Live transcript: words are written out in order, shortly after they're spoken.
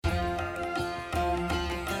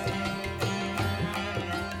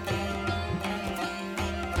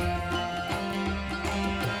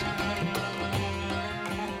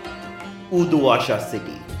Uduasha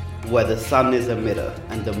city, where the sun is a mirror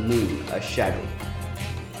and the moon a shadow.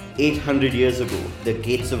 800 years ago, the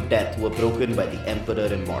gates of death were broken by the Emperor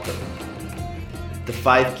Immortal. The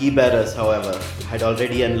five key bearers, however, had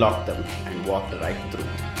already unlocked them and walked right through.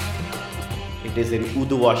 It is in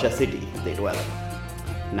Uduasha city they dwell.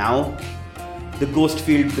 Now, the ghost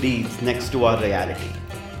field breathes next to our reality,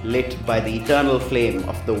 lit by the eternal flame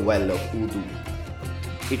of the well of Udu.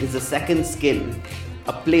 It is a second skin,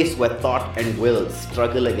 a place where thought and will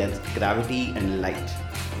struggle against gravity and light.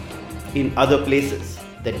 In other places,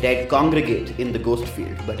 the dead congregate in the ghost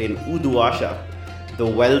field, but in Uduasha, the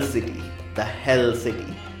well city, the hell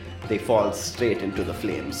city, they fall straight into the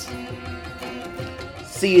flames.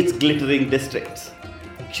 See its glittering districts: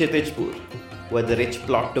 Kshitijpur, where the rich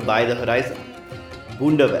plot to buy the horizon;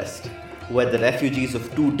 Bunda West, where the refugees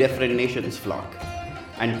of two different nations flock;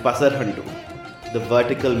 and Pasarhandu, the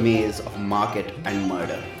vertical maze of market and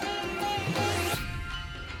murder.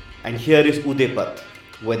 And here is Udepat,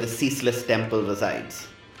 where the ceaseless temple resides.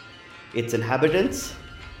 Its inhabitants,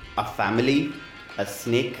 a family, a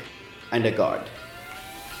snake, and a god.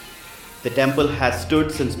 The temple has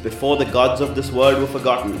stood since before the gods of this world were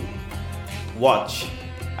forgotten. Watch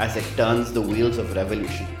as it turns the wheels of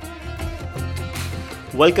revolution.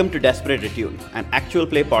 Welcome to Desperate Attune, an actual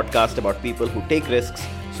play podcast about people who take risks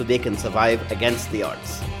so they can survive against the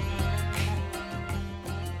odds.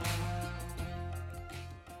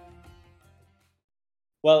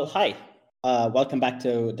 Well, hi. Welcome back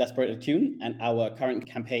to Desperate Attune and our current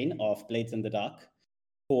campaign of Blades in the Dark,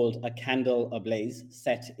 called A Candle Ablaze,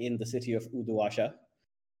 set in the city of Uduasha.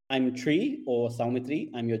 I'm Tree, or Saumitri.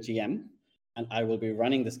 I'm your GM, and I will be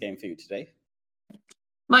running this game for you today.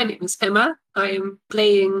 My name is Emma. I am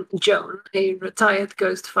playing Joan, a retired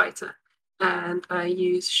ghost fighter, and I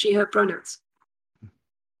use she/her pronouns.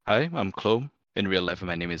 Hi, I'm Chloe. In real life,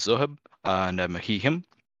 my name is Zohab, and I'm a he/him.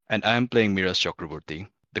 And I'm playing Miras Chakraborty,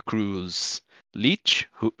 the crew's leech,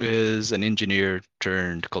 who is an engineer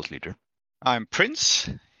turned cult leader. I'm Prince,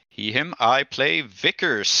 he/him. I play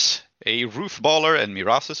Vickers, a roof baller and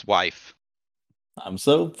Miras's wife. I'm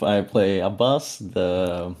Soap. I play Abbas,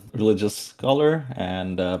 the religious scholar,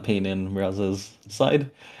 and pain in Miraz's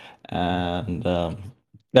side. And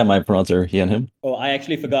my pronouns are he and him. Oh, I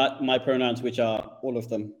actually forgot my pronouns, which are all of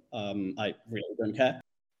them. I really don't care.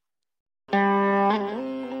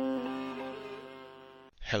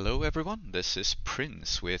 Hello everyone, this is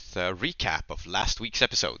Prince with a recap of last week's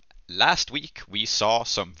episode. Last week we saw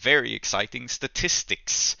some very exciting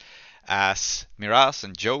statistics as Miraz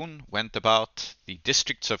and Joan went about the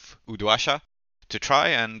districts of Uduasha to try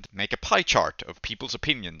and make a pie chart of people's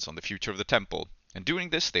opinions on the future of the temple. And doing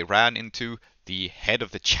this they ran into the head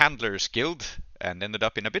of the Chandlers Guild and ended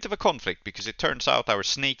up in a bit of a conflict because it turns out our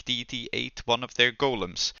snake deity ate one of their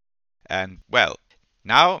golems. And well,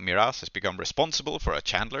 now Miraz has become responsible for a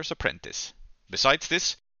Chandler's apprentice. Besides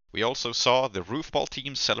this, we also saw the roofball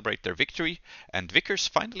team celebrate their victory, and Vickers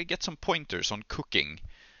finally get some pointers on cooking.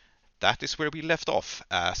 That is where we left off,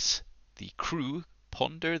 as the crew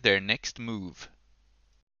ponder their next move.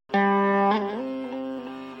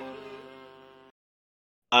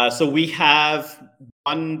 So we have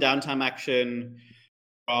one downtime action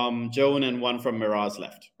from Joan and one from Miraz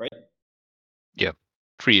left, right? Yeah,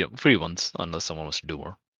 free ones, unless someone wants to do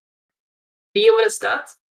more. Do you want to start?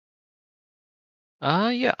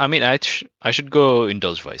 Yeah, I mean, I should go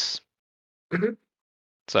Indulge Vice. Mhm.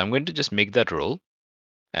 So I'm going to just make that roll,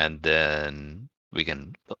 and then we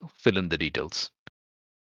can fill in the details.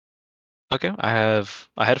 Okay, I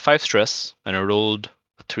had 5 stress, and I rolled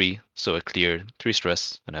a 3, so I cleared 3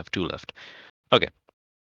 stress, and I have 2 left. Okay,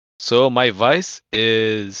 so my vice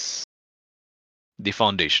is the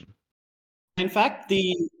foundation. In fact,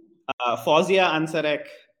 the Fawzia Ansarek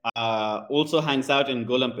also hangs out in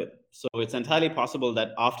Golampit. So it's entirely possible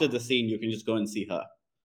that after the scene, you can just go and see her.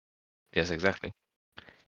 Yes, exactly.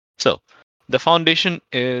 So the foundation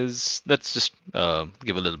is, let's just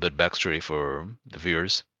give a little bit backstory for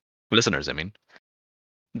the listeners, I mean.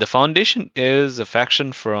 The foundation is a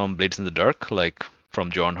faction from Blades in the Dark, like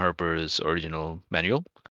from John Harper's original manual.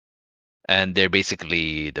 And they're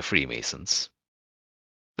basically the Freemasons.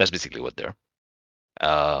 That's basically what they're.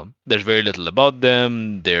 There's very little about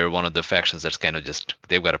them. They're one of the factions that's kind of just,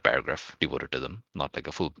 they've got a paragraph devoted to them, not like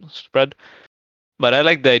a full spread. But I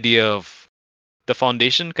like the idea of the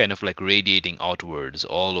foundation kind of like radiating outwards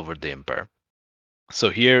all over the empire. So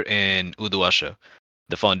here in Uduasha,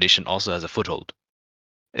 the foundation also has a foothold.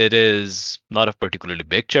 It is not a particularly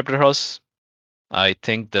big chapter house. I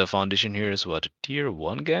think the foundation here is what, a tier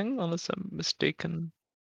 1 gang, unless I'm mistaken.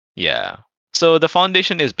 Yeah. So the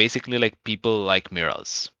foundation is basically like people like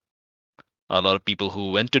Miraz. a lot of people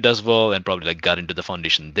who went to Dazval and probably like got into the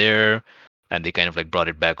foundation there, and they kind of like brought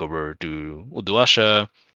it back over to Uduasha.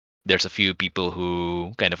 There's a few people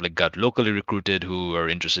who kind of like got locally recruited who are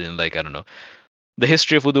interested in like, I don't know, the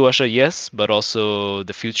history of Uduasha, yes, but also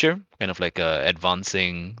the future, kind of like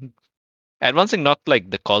advancing not like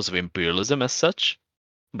the cause of imperialism as such,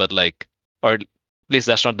 but like, or at least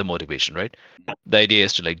that's not the motivation, right? The idea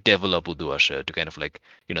is to like develop Uduasha to kind of like,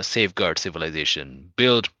 safeguard civilization,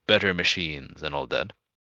 build better machines and all that.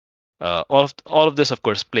 All of this, of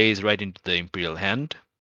course, plays right into the imperial hand.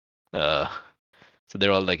 Uh, so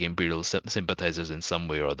they're all like imperial sympathizers in some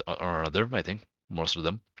way or other. I think most of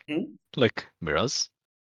them, like Miraz.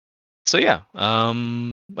 So yeah,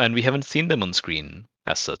 and we haven't seen them on screen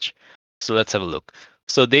as such. So let's have a look.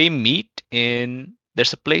 So they meet in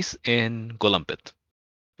there's a place in Golampit.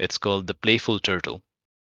 It's called the Playful Turtle.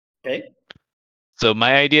 Okay. So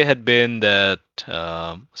my idea had been that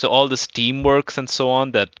so all the steamworks and so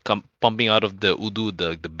on that come pumping out of the Udu,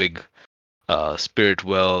 the big spirit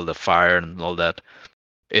well, the fire and all that,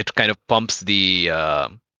 it kind of pumps the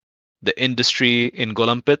industry in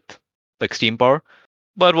Golampit, like steam power.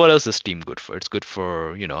 But what else is steam good for? It's good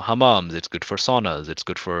for, hammams, it's good for saunas, it's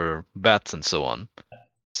good for baths and so on.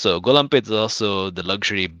 So Golampit is also the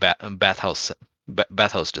luxury bathhouse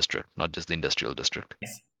district, not just the industrial district.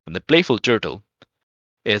 Yes. And the Playful Turtle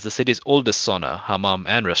is the city's oldest sauna, hammam,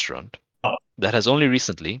 and restaurant that has only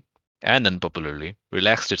recently, and unpopularly,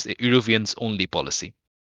 relaxed its Iruvians only policy.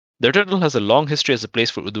 The Turtle has a long history as a place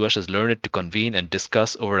for Uduashas learned to convene and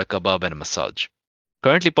discuss over a kebab and a massage.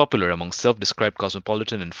 Currently popular among self-described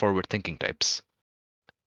cosmopolitan and forward-thinking types.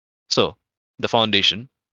 So, the Foundation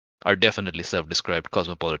are definitely self-described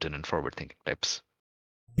cosmopolitan and forward-thinking types.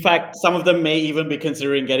 In fact, some of them may even be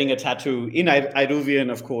considering getting a tattoo in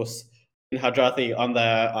Iruvian, of course, in Hadrathi on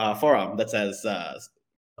the forearm that says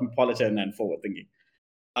cosmopolitan and forward-thinking.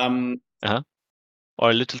 Or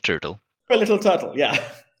a little turtle. A little turtle, yeah.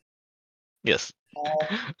 Yes.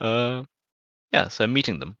 Yeah, so I'm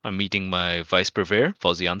meeting them. I'm meeting my vice purveyor,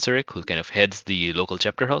 Fauzi Ansarek, who kind of heads the local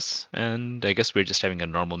chapter house, and I guess we're just having a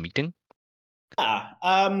normal meeting.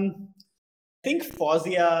 I think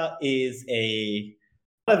Fawzia is a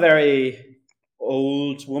very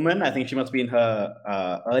old woman. I think she must be in her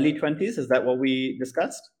early 20s. Is that what we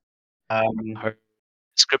discussed? Her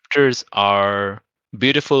descriptors are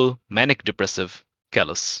beautiful, manic, depressive,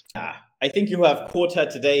 callous. I think you have caught her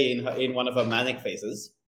today in one of her manic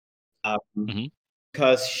phases.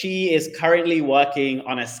 Because she is currently working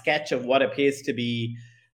on a sketch of what appears to be.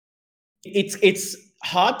 It's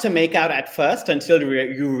hard to make out at first until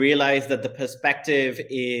you realize that the perspective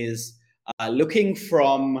is looking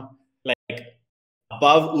from like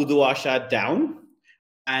above Uduasha down,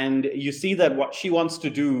 and you see that what she wants to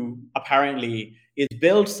do apparently is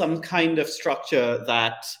build some kind of structure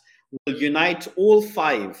that will unite all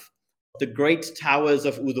 5 of the great towers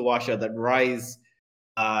of Uduasha that rise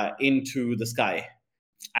into the sky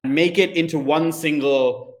and make it into one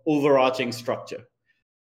single overarching structure.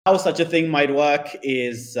 How such a thing might work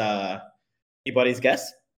is anybody's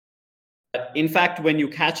guess. But in fact, when you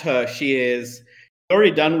catch her, she is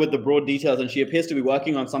already done with the broad details, and she appears to be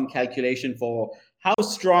working on some calculation for how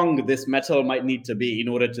strong this metal might need to be in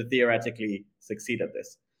order to theoretically succeed at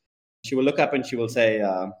this. She will look up and she will say,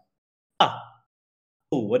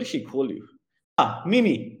 what does she call you?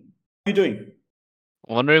 Mimi, how are you doing?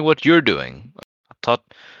 Wondering what you're doing. I thought,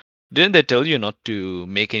 didn't they tell you not to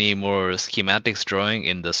make any more schematics drawing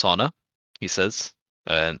in the sauna? He says,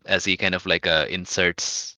 as he kind of like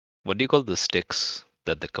inserts, what do you call the sticks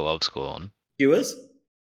that the kebabs go on? Skewers?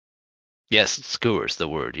 Yes, skewers, the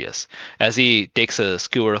word, yes. As he takes a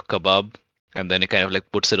skewer of kebab and then he kind of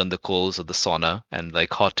like puts it on the coals of the sauna, and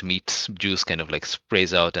like hot meat juice kind of like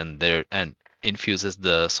sprays out and infuses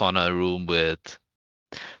the sauna room with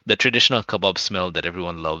the traditional kebab smell that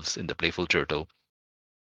everyone loves in the Playful Turtle.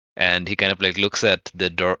 And he kind of like looks at the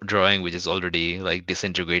drawing, which is already like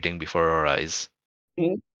disintegrating before our eyes.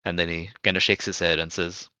 And then he kind of shakes his head and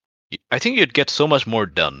says, I think you'd get so much more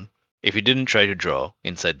done if you didn't try to draw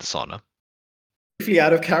inside the sauna. Briefly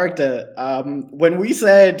out of character, when we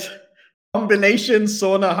said combination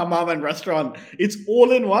sauna, hammam, and restaurant, it's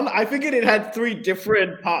all in one. I figured it had 3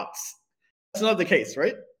 different parts. That's not the case,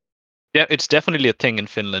 right? Yeah, it's definitely a thing in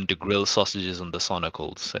Finland to grill sausages on the sauna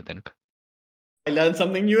coals, I think. I learn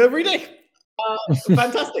something new every day.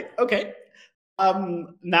 Fantastic. Okay.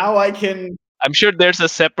 Now I can. I'm sure there's a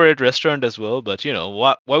separate restaurant as well, but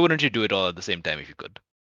why wouldn't you do it all at the same time if you could?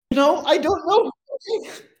 I don't know.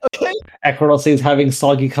 Okay. Akaros is having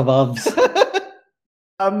soggy kebabs.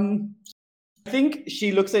 I think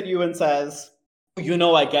she looks at you and says,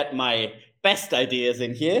 I get my best ideas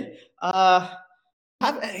in here.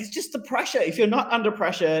 It's just the pressure. If you're not under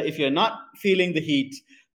pressure, if you're not feeling the heat,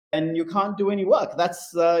 then you can't do any work.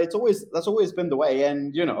 That's always been the way.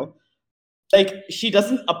 And like, she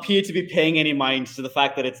doesn't appear to be paying any mind to the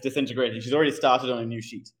fact that it's disintegrating. She's already started on a new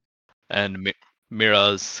sheet. And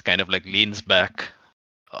Mira's kind of like leans back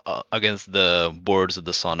against the boards of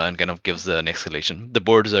the sauna and kind of gives an exhalation. The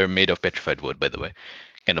boards are made of petrified wood, by the way.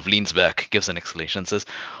 Kind of leans back, gives an exhalation, and says,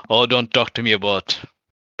 "Oh, don't talk to me about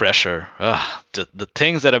pressure. The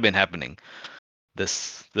things that have been happening.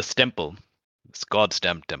 This temple, this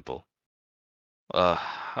goddamn temple.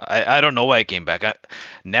 I don't know why I came back.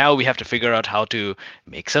 Now we have to figure out how to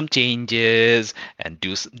make some changes and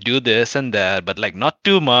do this and that, but like not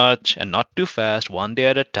too much and not too fast, one day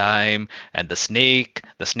at a time. And the snake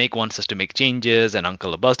wants us to make changes, and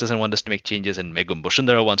Uncle Abbas doesn't want us to make changes, and Megum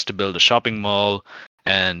Bushundara wants to build a shopping mall,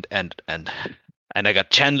 and I got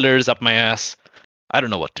Chandlers up my ass. I don't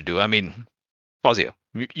know what to do. I mean, Fazio,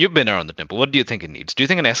 you've been around the temple. What do you think it needs? Do you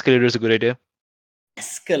think an escalator is a good idea?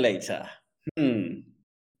 Escalator. What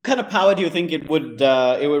kind of power do you think it would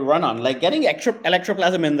run on? Like, getting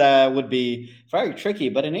electroplasm in there would be very tricky,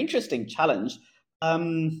 but an interesting challenge.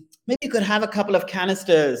 Maybe you could have a couple of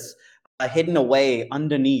canisters hidden away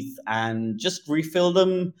underneath and just refill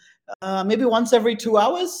them maybe once every 2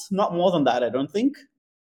 hours. Not more than that, I don't think.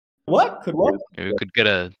 What could work? We could get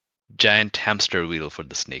a giant hamster wheel for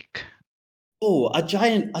the snake. Oh,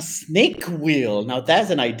 a snake wheel. Now there's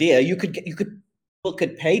an idea. People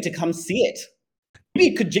could pay to come see it.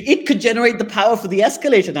 Maybe it could generate the power for the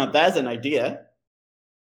escalator. Now there's an idea.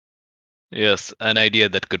 Yes, an idea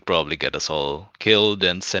that could probably get us all killed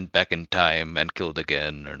and sent back in time and killed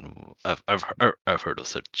again. And I've heard of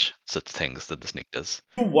such things that the snake does.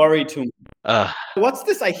 Don't worry too much. What's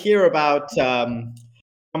this I hear about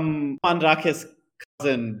Mandrakis'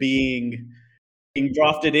 cousin being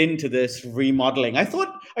drafted into this remodeling? I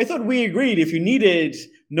thought we agreed if you needed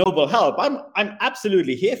noble help, I'm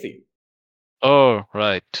absolutely here for you. Oh,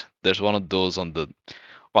 right. There's one of those on the.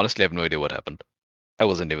 Honestly, I have no idea what happened. I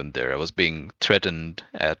wasn't even there. I was being threatened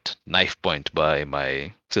at knife point by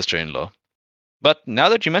my sister-in-law. But now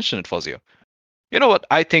that you mention it, Fazio, you know what?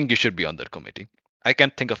 I think you should be on that committee. I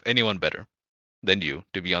can't think of anyone better than you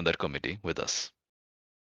to be on that committee with us.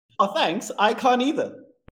 Oh, thanks. I can't either.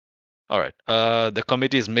 All right. The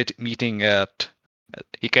committee is meeting at.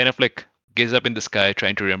 He kind of like gazes up in the sky,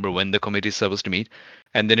 trying to remember when the committee is supposed to meet,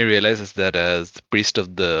 and then he realizes that as the priest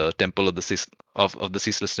of the temple of the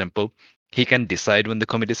ceaseless temple, he can decide when the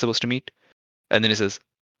committee is supposed to meet. And then he says,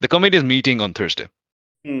 "The committee is meeting on Thursday."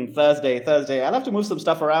 Thursday. I'll have to move some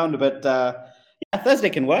stuff around, but yeah, Thursday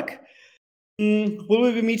can work. Will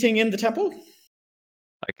we be meeting in the temple?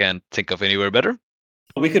 I can't think of anywhere better.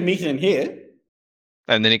 We could meet in here.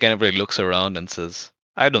 And then he kind of like looks around and says,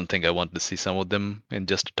 "I don't think I want to see some of them in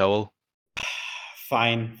just a towel."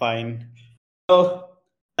 Fine. So,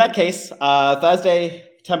 in that case, Thursday,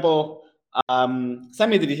 temple, send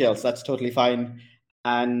me the details. That's totally fine.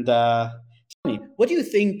 And tell me, what do you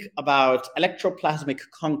think about electroplasmic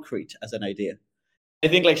concrete as an idea? I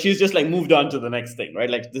think like she's just like moved on to the next thing, right?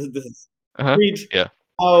 Like this is Yeah.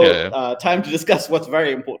 Time to discuss what's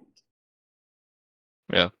very important.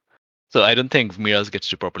 Yeah. So I don't think Miraz gets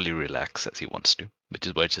to properly relax as he wants to, which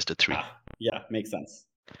is why it's just a 3. Yeah, makes sense.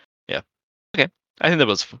 Yeah. Okay. I think that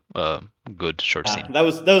was a good short scene. That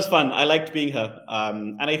was fun. I liked being her.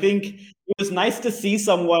 And I think it was nice to see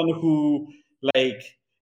someone who like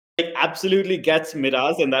absolutely gets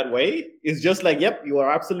Miraz in that way. Is just like, yep, you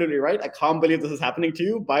are absolutely right. I can't believe this is happening to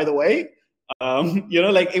you, by the way.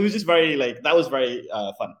 Like it was just very like that was very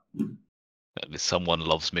fun. At least someone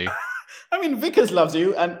loves me. I mean, Vickers loves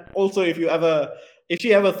you, and also if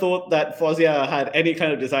she ever thought that Fozia had any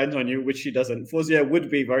kind of designs on you, which she doesn't, Fozia would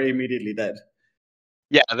be very immediately dead.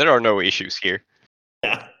 Yeah, there are no issues here.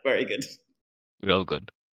 Yeah, very good. We're all good.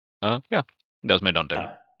 Yeah, that was my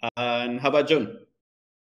downtime. And how about Joan?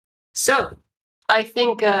 So, I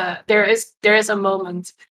think there is a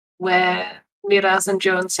moment where Miraz and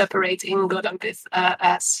Joan separate in Godambith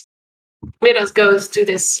as Miraz goes to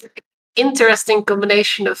this interesting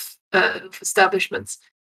combination of establishments,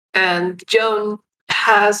 and Joan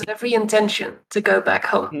has every intention to go back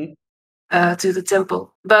home to the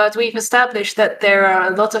temple. But we've established that there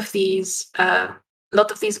are a lot of these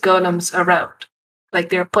golems around, like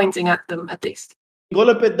they're pointing at them at least.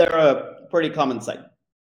 Golapit, they're a pretty common sight.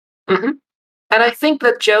 Mm-hmm. And I think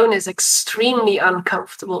that Joan is extremely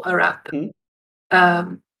uncomfortable around them.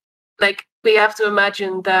 Like we have to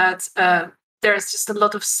imagine that there's just a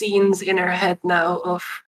lot of scenes in her head now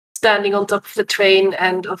of standing on top of the train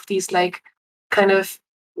and of these like kind of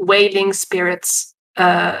wailing spirits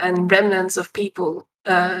and remnants of people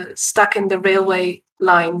stuck in the railway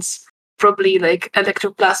lines, probably like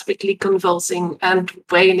electroplasmically convulsing and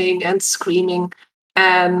wailing and screaming.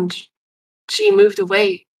 And she moved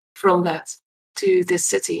away from that to this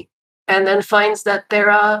city, and then finds that there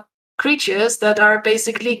are creatures that are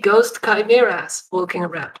basically ghost chimeras walking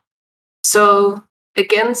around. So,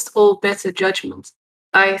 against all better judgment,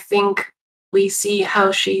 I think we see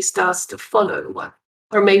how she starts to follow one,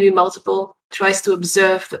 or maybe multiple, tries to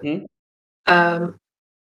observe them.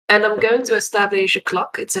 And I'm going to establish a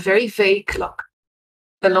clock. It's a very vague clock,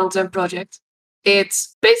 a long-term project.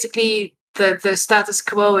 It's basically the status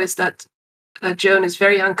quo is that Joan is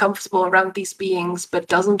very uncomfortable around these beings, but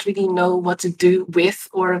doesn't really know what to do with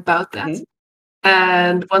or about that.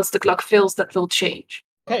 And once the clock fills, that will change.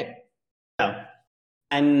 Okay. Yeah.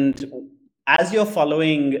 And as you're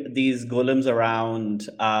following these golems around,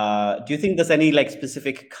 do you think there's any like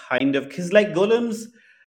specific kind of, because like golems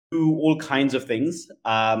do all kinds of things.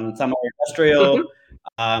 Some are industrial,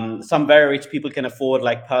 some very rich people can afford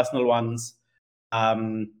like personal ones.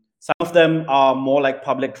 Some of them are more like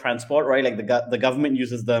public transport, right? Like the government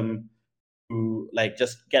uses them to like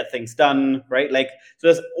just get things done, right? Like, so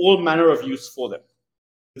there's all manner of use for them.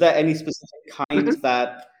 Is there any specific kind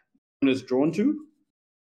that one is drawn to?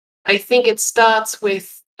 I think it starts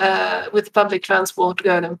with public transport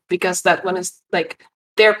golem, because that one is like,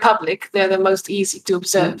 they're public, they're the most easy to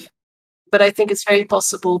observe. But I think it's very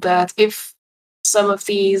possible that if some of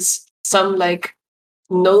these, some like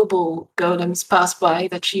noble golems pass by,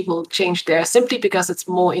 that she will change there simply because it's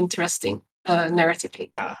more interesting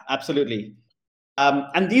narratively. Yeah, absolutely.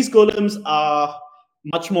 And these golems are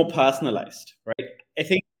much more personalized, right? I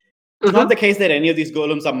think it's not the case that any of these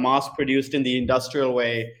golems are mass produced in the industrial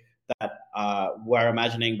way that we're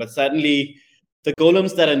imagining, but certainly the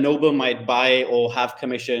golems that a noble might buy or have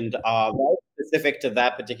commissioned are very specific to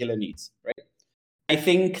that particular needs, right? I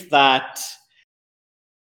think that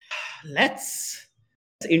let's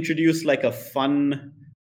introduce like a fun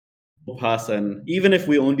person, even if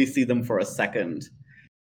we only see them for a second.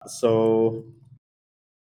 So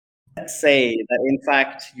let's say that in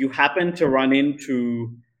fact you happen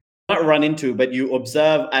to but you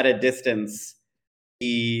observe at a distance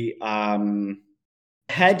the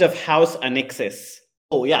head of House Anixis.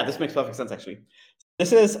 Oh yeah, this makes perfect sense actually.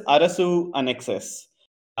 This is Arasu Anixis,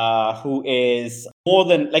 who is more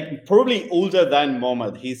than, like, probably older than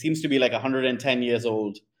Mohammed. He seems to be like 110 years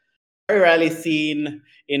old. Very rarely seen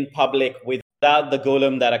in public without the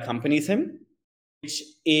golem that accompanies him, which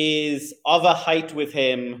is of a height with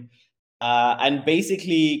him, and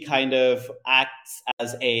basically kind of acts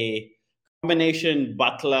as a combination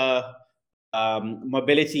butler,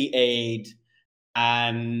 mobility aid,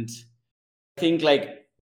 and I think like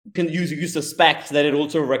you suspect that it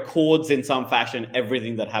also records in some fashion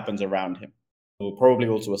everything that happens around him. So probably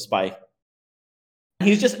also a spy.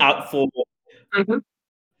 He's just out for.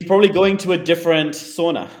 He's probably going to a different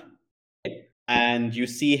sauna, and you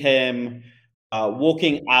see him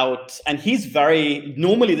walking out, and he's very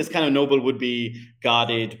normally this kind of noble would be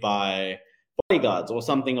guarded by bodyguards or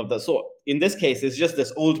something of the sort. In this case, it's just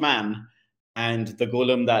this old man and the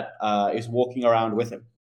golem that is walking around with him.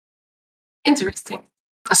 Interesting.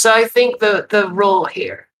 So I think the role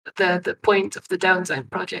here, the point of the Downtime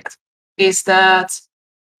project, is that,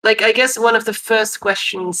 like, I guess one of the first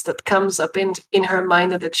questions that comes up in her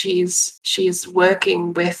mind that she's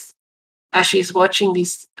working with as she's watching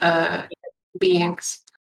these beings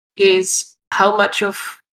is how much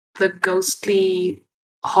of the ghostly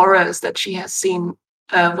horrors that she has seen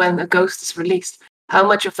when a ghost is released, how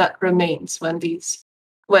much of that remains when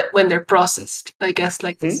they're processed, I guess,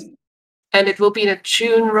 like this. And it will be in a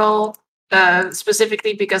tune roll,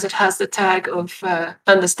 specifically because it has the tag of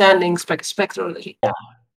understanding spectrology.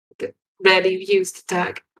 The rarely used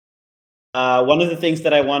tag. One of the things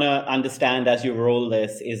that I want to understand as you roll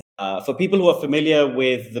this is for people who are familiar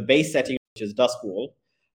with the base setting, which is Duskwall,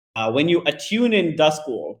 when you attune in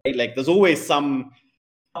Duskwall, right, like there's always some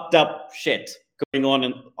fucked up shit going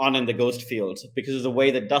on in the ghost field because of the way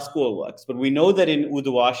that Duskwall works. But we know that in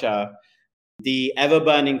Uduasha, the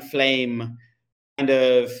ever-burning flame kind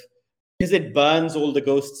of, because it burns all the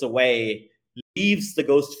ghosts away, leaves the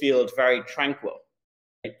ghost field very tranquil.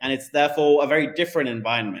 Right? And it's therefore a very different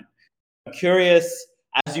environment. I'm curious,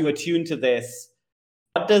 as you attune to this,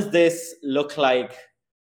 what does this look like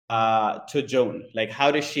to Joan? Like,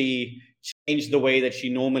 how does she change the way that she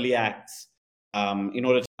normally acts in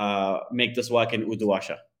order to make this work in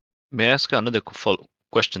Uduasha? May I ask another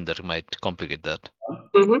question that might complicate that?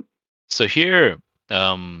 Mm-hmm. So here,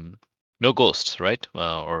 no ghosts, right?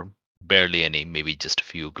 Or barely any, maybe just a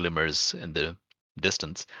few glimmers in the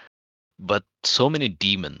distance. But so many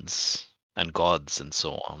demons and gods and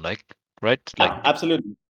so on, like, right? Like Yeah,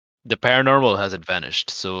 absolutely. the paranormal hasn't vanished.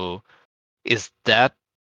 So is that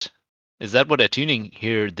what attuning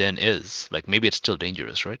here then is? Like maybe it's still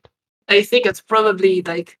dangerous, right? I think it's probably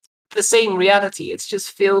like the same reality. It's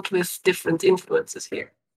just filled with different influences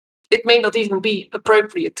here. It may not even be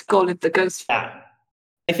appropriate to call it the ghost. Yeah.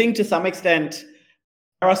 I think to some extent,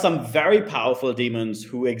 there are some very powerful demons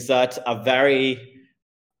who exert a very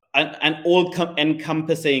an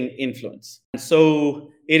all-encompassing influence. And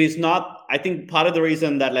so it is not. I think part of the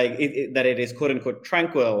reason that that it is quote unquote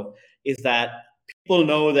tranquil is that people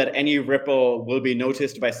know that any ripple will be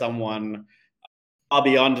noticed by someone far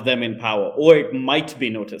beyond them in power, or it might be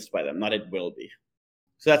noticed by them, not it will be.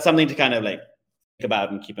 So that's something to kind of like think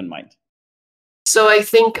about and keep in mind. So I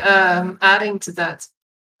think adding to that,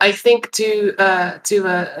 I think to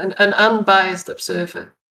an unbiased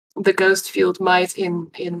observer, the ghost field might,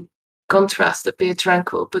 in contrast, appear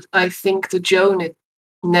tranquil, but I think to Joan it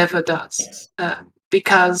never does,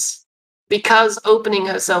 because opening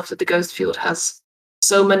herself to the ghost field has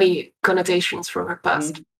so many connotations from her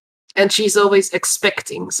past, and she's always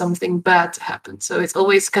expecting something bad to happen. So it's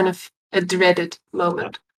always kind of a dreaded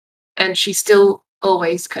moment, and she still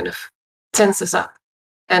always kind of tenses up,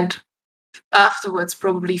 and afterwards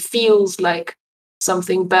probably feels like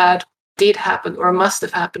something bad did happen or must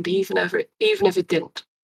have happened, even if it didn't.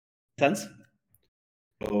 Sense?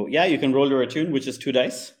 So yeah, you can roll your attune, which is 2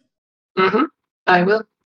 dice. I will.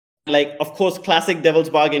 Like, of course, classic devil's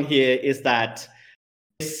bargain here is that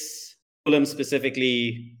this golem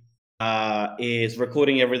specifically is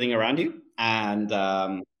recording everything around you, and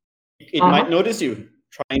it might notice you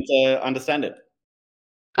trying to understand it.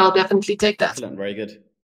 I'll definitely take that. Excellent, very good.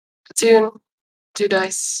 Attune, 2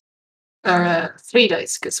 dice, or 3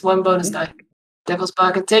 dice, because 1 bonus die. Devil's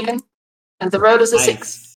bargain taken, and the road is a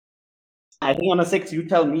 6. I think on a 6, you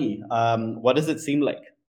tell me. What does it seem like?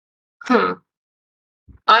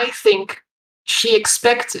 I think she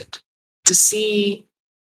expected to see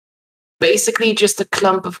basically just a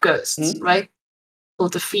clump of ghosts, right? Or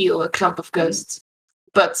to feel a clump of ghosts.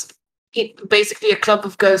 But basically a clump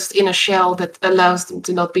of ghosts in a shell that allows them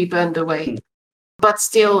to not be burned away. But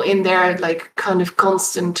still in their like kind of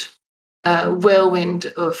constant whirlwind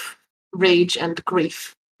of rage and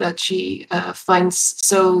grief that she finds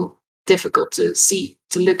so difficult to see,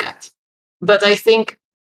 to look at. But I think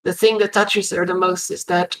the thing that touches her the most is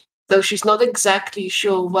that though she's not exactly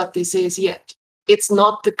sure what this is yet, it's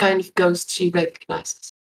not the kind of ghost she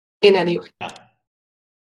recognizes in any way.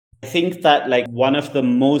 I think that like one of the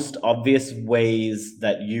most obvious ways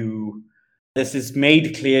that this is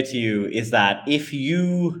made clear to you is that if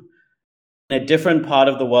you in a different part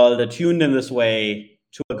of the world attuned in this way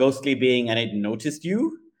to a ghostly being and it noticed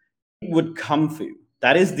you, it would come for you.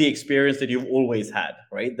 That is the experience that you've always had,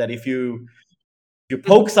 right? That if you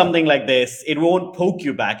poke something like this, it won't poke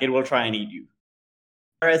you back, it will try and eat you.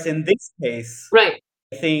 Whereas in this case, right,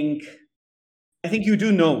 I think you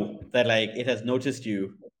do know that like it has noticed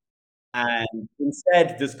you. And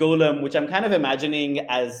instead, this golem, which I'm kind of imagining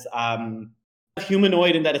as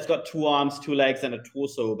humanoid in that it's got 2 arms, 2 legs, and a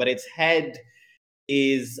torso, but its head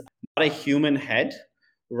is not a human head.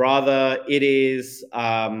 Rather, it is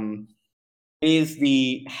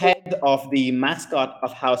the head of the mascot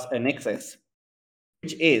of House Anixis,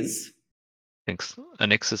 which is... Thanks.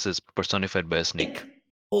 Anixis is personified by a snake.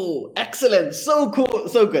 Oh, excellent. So cool.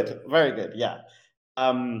 So good. Very good. Yeah.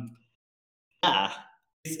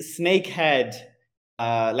 This snake head,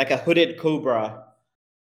 like a hooded cobra,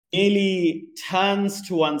 nearly turns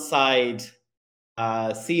to one side,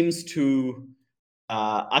 seems to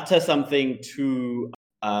utter something to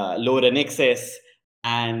Lord Anixis,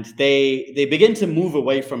 and they begin to move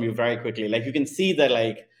away from you very quickly. Like you can see that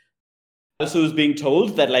like Alisu is being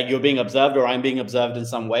told that like you're being observed or I'm being observed in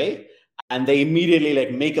some way, and they immediately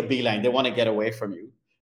like make a beeline. They want to get away from you.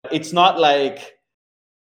 It's not like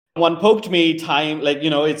one poked me time, like,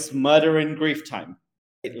 it's murder and grief time.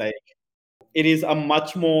 It is a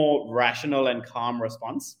much more rational and calm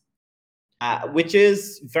response, which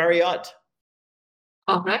is very odd.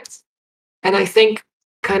 All right. And I think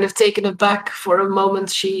kind of taken aback for a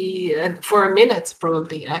moment, for a minute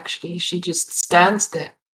probably, actually, she just stands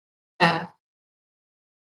there and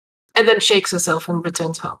then shakes herself and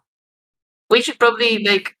returns home. We should probably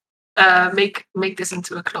make this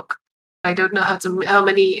into a clock. I don't know how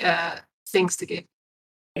many things to give.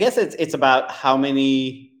 I guess it's about how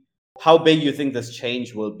big you think this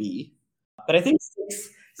change will be. But I think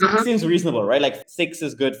 6 seems reasonable, right? Like 6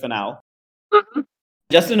 is good for now.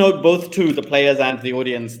 Just to note both to the players and the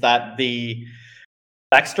audience that the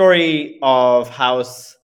backstory of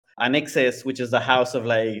House Anixis, which is the house of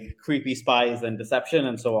like creepy spies and deception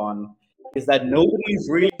and so on, is that nobody's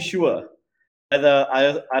really sure whether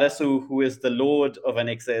Arasu, who is the lord of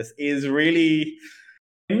Anixis, is really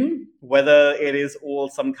him, whether it is all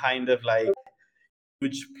some kind of like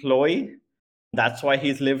huge ploy. That's why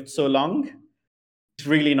he's lived so long. It's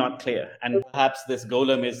really not clear. And perhaps this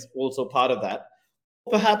golem is also part of that.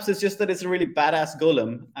 Perhaps it's just that it's a really badass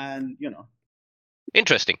golem, and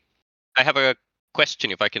Interesting. I have a question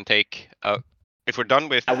if I can take. If we're done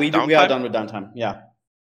with we downtime. are done with downtime. Yeah.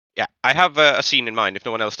 Yeah, I have a scene in mind if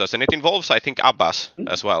no one else does, and it involves, I think, Abbas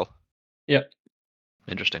as well. Yeah.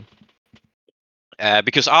 Interesting.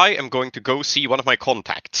 Because I am going to go see one of my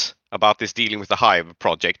contacts about this dealing with the Hive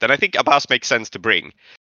project, and I think Abbas makes sense to bring.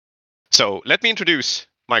 So let me introduce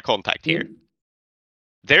my contact here.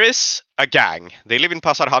 There is a gang. They live in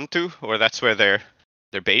Pasar Hantu, or that's where their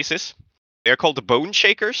base is. They are called the Bone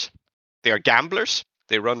Shakers. They are gamblers.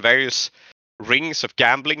 They run various rings of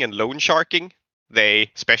gambling and loan sharking.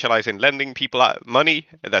 They specialize in lending people money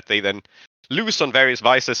that they then lose on various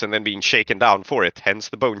vices and then being shaken down for it. Hence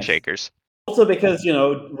the Bone Shakers. Also because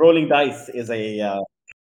rolling dice is a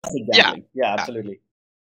gambling. Yeah, absolutely.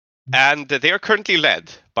 And they are currently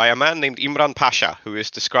led by a man named Imran Pasha, who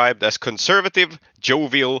is described as conservative,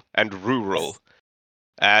 jovial, and rural.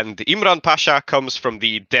 And Imran Pasha comes from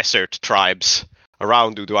the desert tribes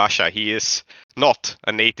around Uduasha. He is not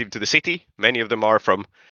a native to the city. Many of them are from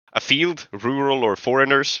a field, rural or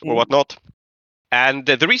foreigners or whatnot. And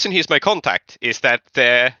the reason he's my contact is that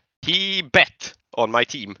he bet on my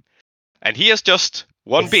team. And he has just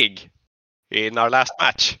won big in our last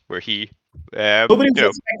match, where he where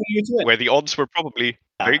the odds were probably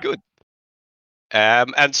very good.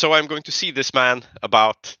 And so I'm going to see this man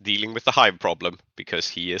about dealing with the Hive problem, because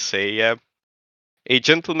he is a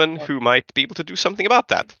gentleman who might be able to do something about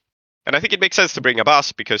that. And I think it makes sense to bring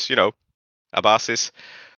Abbas, because, Abbas is...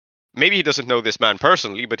 Maybe he doesn't know this man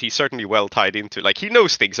personally, but he's certainly well tied into... Like, he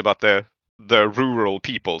knows things about the rural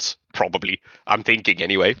peoples, probably. I'm thinking,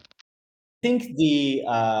 anyway. I think the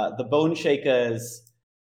Bone Shakers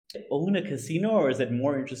own a casino, or is it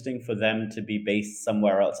more interesting for them to be based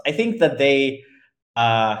somewhere else? I think that they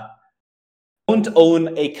don't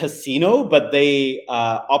own a casino, but they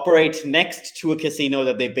operate next to a casino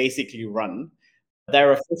that they basically run.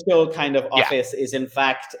 Their official kind of office is, in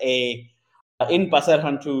fact, in Pasar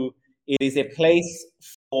Hantu. It is a place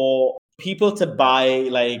for people to buy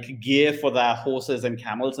like gear for their horses and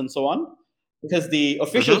camels and so on. Because the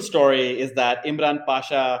official story is that Imran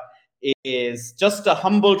Pasha is just a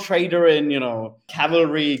humble trader in,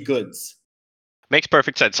 cavalry goods. Makes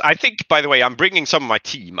perfect sense. I think, by the way, I'm bringing some of my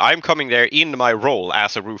team. I'm coming there in my role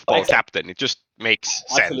as a roofball captain. It just makes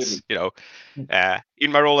sense,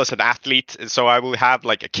 in my role as an athlete. So I will have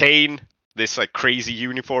like a cane, this like crazy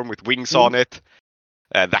uniform with wings on it,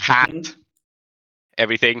 the hat,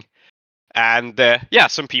 everything. And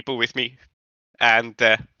some people with me. And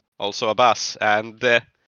also a bus. And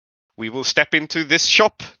we will step into this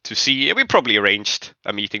shop to see. We probably arranged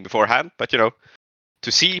a meeting beforehand, but to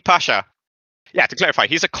see Pasha. Yeah, to clarify,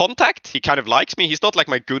 he's a contact. He kind of likes me. He's not like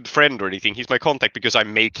my good friend or anything. He's my contact because I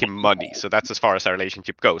make him money. So that's as far as our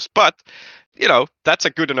relationship goes. But that's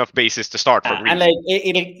a good enough basis to start from. And like,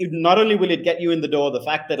 it not only will it get you in the door, the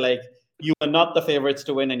fact that like you are not the favorites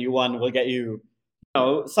to win and you won will get you,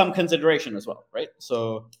 some consideration as well, right?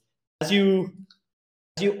 So as you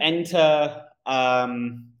enter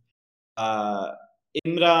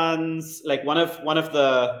Imran's, like one of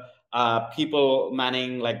the people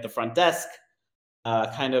manning like the front desk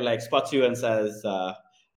kind of like spots you and says,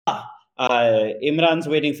 Imran's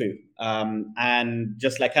waiting for you, and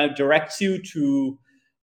just like kind of directs you to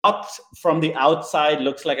what from the outside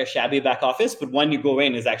looks like a shabby back office, but when you go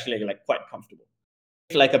in is actually like quite comfortable.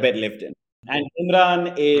 It's like a bed lived in. And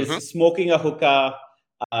Imran is smoking a hookah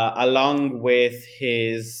along with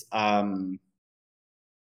his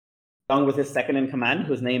second in command,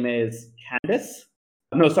 whose name is Candace.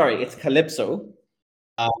 No, sorry, it's Calypso.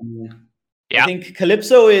 I think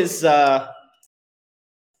Calypso is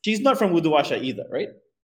she's not from Uduasha either, right?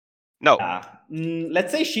 No.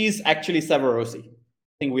 Let's say she's actually Severosi.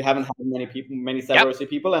 I think we haven't had many Severosi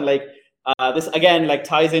people, and like this again like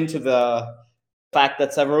ties into the fact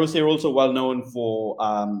that Severosi are also well known for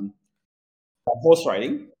horse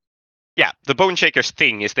riding. Yeah, the Bone Shakers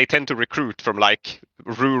thing is they tend to recruit from like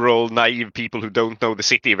rural, naive people who don't know the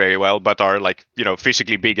city very well, but are like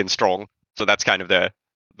physically big and strong. So that's kind of the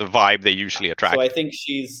vibe they usually attract. So I think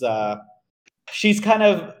she's kind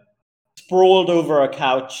of sprawled over a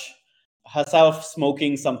couch, herself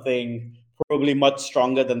smoking something probably much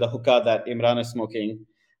stronger than the hookah that Imran is smoking.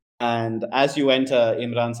 And as you enter,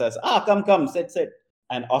 Imran says, come, sit,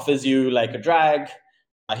 and offers you like a drag.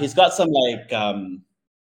 He's got some like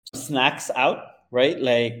snacks out, right?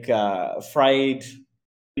 Like fried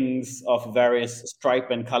things of various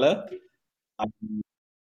stripe and color.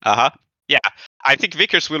 Yeah, I think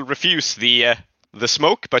Vickers will refuse the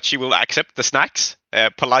smoke, but she will accept the snacks,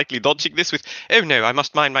 politely dodging this with, "Oh no, I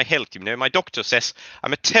must mind my health. You know, my doctor says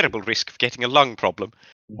I'm a terrible risk of getting a lung problem."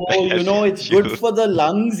 Oh, you know, it's She good will- for the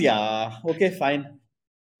lungs, yeah. Okay, fine.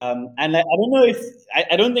 And I don't know if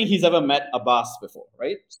I don't think he's ever met Abbas before,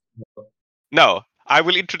 right? No, I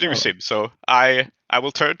will introduce him. So I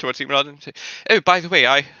will turn towards Imran and say, "Oh, by the way,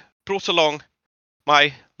 I brought along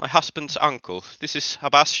my husband's uncle. This is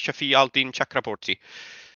Abbas Shafi al-Din Chakraborty."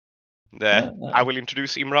 I will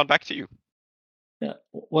introduce Imran back to you. Yeah.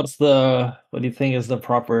 What do you think is the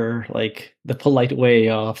proper, like, the polite way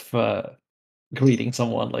of greeting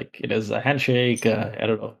someone? Like, it is a handshake. I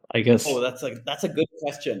don't know. I guess. Oh, that's a good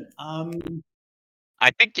question.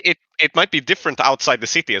 I think it might be different outside the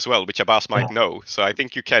city as well, which Abbas might know. So I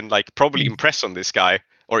think you can like probably impress this guy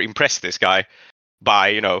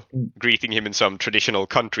by greeting him in some traditional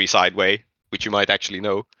countryside way, which you might actually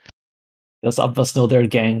know. Does Abbas know their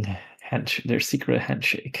gang their secret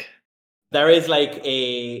handshake? There is like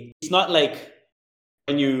it's not like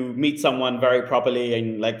when you meet someone very properly,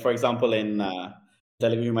 and like for example in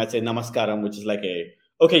Telugu you might say namaskaram, which is like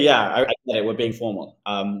okay, yeah, I get it, we're being formal.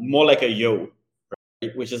 More like a yo,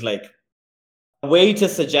 right? Which is like a way to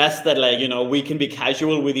suggest that like we can be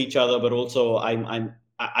casual with each other, but also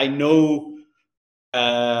I know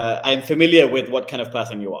I'm familiar with what kind of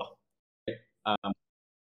person you are.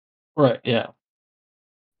 Right. Yeah.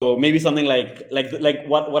 So maybe something like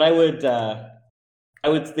what I would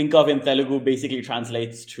think of in Telugu basically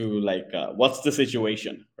translates to like what's the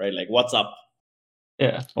situation, right? Like what's up?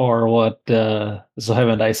 Yeah. Or what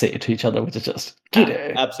Zohaib and I say to each other, which is just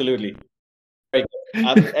 "G'day." Absolutely. Right.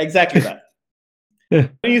 Exactly that.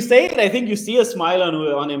 When you say it, I think you see a smile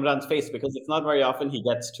on Imran's face, because it's not very often he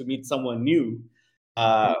gets to meet someone new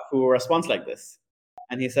who responds like this.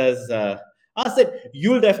 And he says, Sid,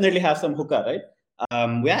 you'll definitely have some hookah, right?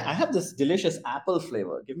 I have this delicious apple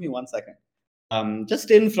flavor. Give me 1 second.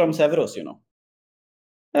 Just in from Severus, And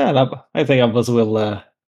I think Abbas will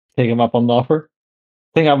take him up on the offer.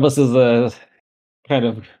 I think Abbas is a kind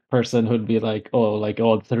of person who'd be like, oh,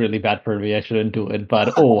 it's really bad for me. I shouldn't do it.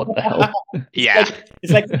 But oh, what the hell? Yeah.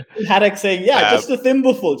 It's like Haddock saying, yeah, just a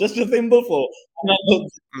thimbleful. And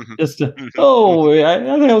Just oh, I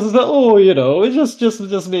think I was just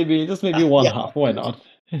just maybe one half. Why not?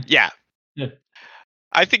 Yeah. Yeah.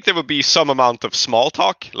 I think there will be some amount of small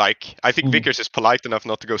talk. Like I think Vickers is polite enough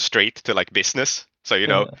not to go straight to like business. So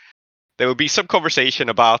there will be some conversation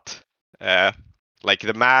about like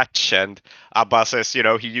the match, and Abbas says,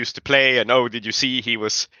 he used to play, and oh, did you see he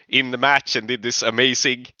was in the match and did this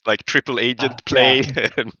amazing like triple agent play?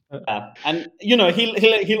 And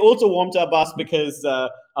he'll also warm to Abbas because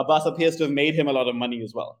Abbas appears to have made him a lot of money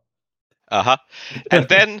as well. And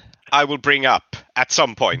then I will bring up at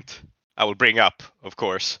some point. Of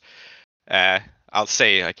course. I'll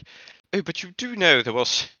say like, oh, but you do know there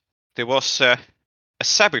was a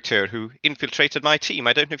saboteur who infiltrated my team.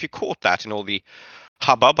 I don't know if you caught that in all the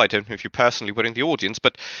hubbub. I don't know if you personally were in the audience,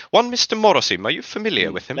 but one Mr. Morosim, are you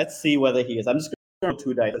familiar with him? Let's see whether he is. I'm just going to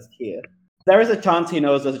 2 dice here. There is a chance he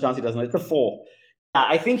knows, there's a chance he doesn't know. It's a 4.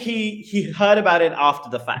 I think he heard about it after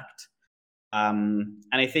the fact. And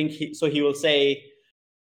I think he will say,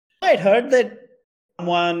 I'd heard that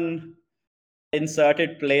someone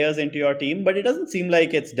inserted players into your team, but it doesn't seem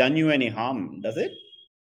like it's done you any harm, does it?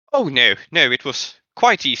 Oh, no, it was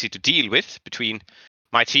quite easy to deal with between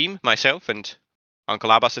my team, myself, and Uncle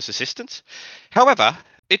Abbas's assistants. However,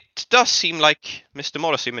 it does seem like Mr.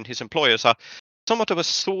 Morosim and his employers are somewhat of a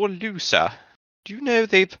sore loser. Do you know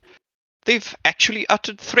they've actually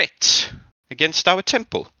uttered threats against our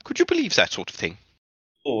temple? Could you believe that sort of thing?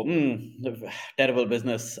 Oh, terrible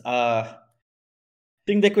business.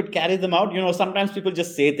 Think they could carry them out? Sometimes people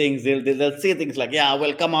just say things. They'll say things like, "Yeah,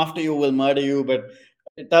 we'll come after you, we'll murder you," but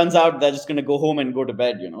it turns out they're just going to go home and go to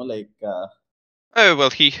bed. Oh well,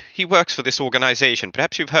 he works for this organization.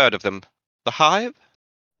 Perhaps you've heard of them, the Hive.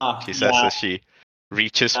 She says as she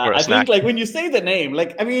reaches for a snack. I think like when you say the name,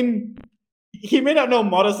 like I mean, he may not know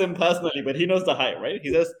Morrison personally, but he knows the Hive, right?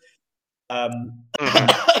 He says, 1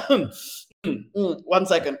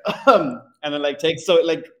 second, and then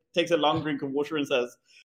takes a long drink of water and says,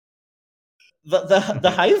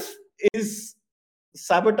 the Hive is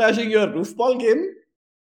sabotaging your roofball game?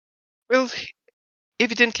 Well,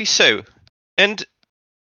 evidently so. And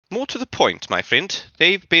more to the point, my friend,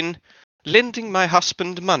 they've been lending my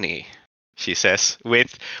husband money, she says,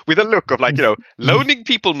 with a look of like, loaning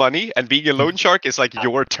people money and being a loan shark is like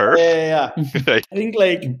your turf. Yeah. Like, I think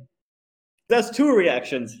like there's two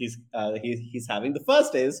reactions he's having. The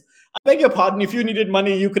first is, I beg your pardon, if you needed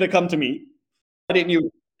money, you could have come to me. Why didn't you?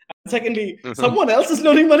 And secondly, someone else is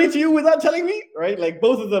loaning money to you without telling me, right? Like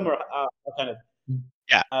both of them are kind of.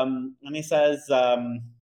 Yeah. And he says,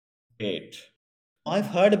 wait, I've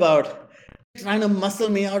heard about trying to muscle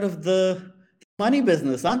me out of the money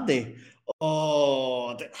business, aren't they?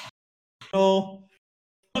 Oh, one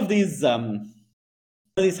of these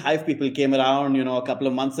hive people came around, a couple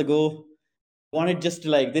of months ago. Wanted just to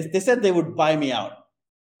like they said they would buy me out.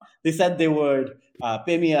 They said they would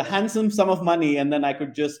pay me a handsome sum of money, and then I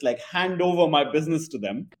could just like hand over my business to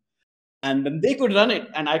them, and then they could run it,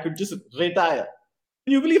 and I could just retire.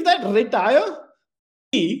 Can you believe that? Retire?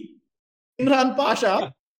 Me, Imran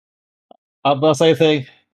Pasha. Abbas, I think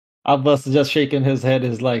Abbas just shaking his head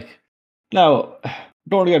is like, now,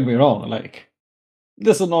 don't get me wrong, like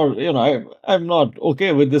this is not, I'm not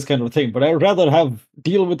okay with this kind of thing, but I'd rather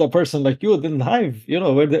deal with a person like you than Hive,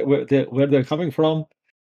 where they're coming from.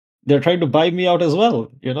 They're trying to buy me out as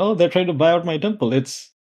well, they're trying to buy out my temple.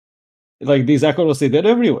 It's like these Akarosi, they're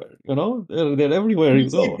everywhere, they're everywhere you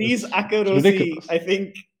go. These It's Akarosi, ridiculous. I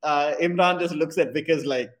think Imran just looks at Vickers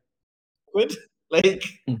like, good, like.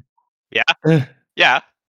 Yeah.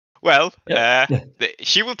 Well, Yeah.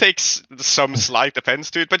 she will take some slight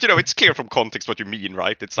offense to it, but it's clear from context what you mean,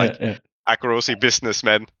 right? It's like Akarosi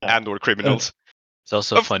businessmen and or criminals. It's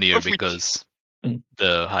also funnier of which- because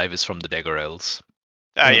the hive is from the Dagger Isles.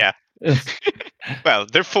 Yeah. Well,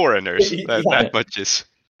 they're foreigners. That much is.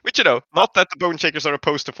 Which, not that the Bone Shakers are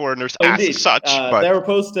opposed to foreigners Indeed. as such, but they're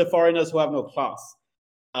opposed to foreigners who have no class.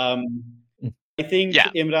 I think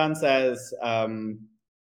Imran says,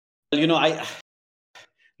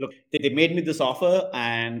 look, they made me this offer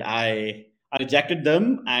and I rejected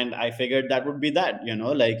them, and I figured that would be that,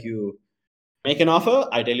 like you make an offer,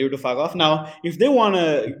 I tell you to fuck off. Now, if they want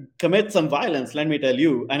to commit some violence, let me tell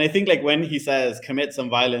you. And I think like when he says commit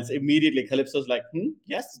some violence, immediately Calypso's like,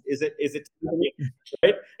 yes, is it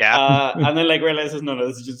right? Yeah. And then like realizes, no,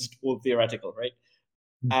 this is just all theoretical, right?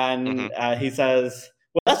 And he says,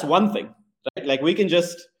 well, that's one thing, right? Like we can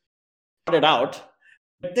just sort it out.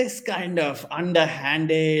 But this kind of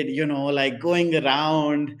underhanded, like going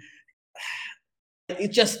around,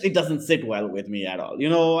 it doesn't sit well with me at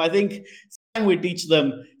all. I think it's time we teach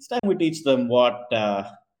them what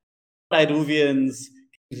Iruvians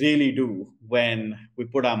really do when we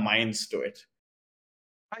put our minds to it.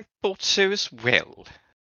 I thought so as well.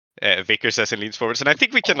 Vickers says and leans forwards, and I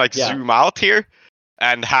think we can zoom out here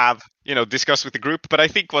and have discuss with the group. But I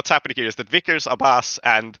think what's happening here is that Vickers, Abbas,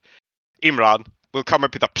 and Imran will come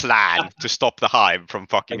up with a plan to stop the hive from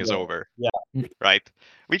fucking us over. Yeah. Right?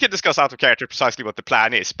 We can discuss out of character precisely what the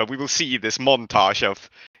plan is, but we will see this montage of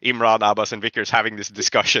Imran, Abbas, and Vickers having this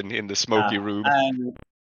discussion in the smoky room. And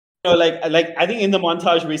like I think in the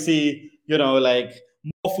montage we see, like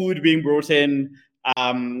more food being brought in,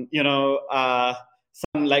 some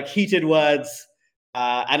like heated words,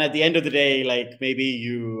 and at the end of the day, like maybe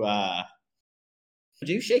you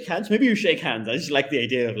do you shake hands? Maybe you shake hands. I just like the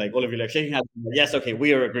idea of like all of you like shaking hands. Yes, okay,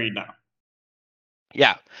 we are agreed now.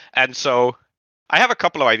 Yeah, and so I have a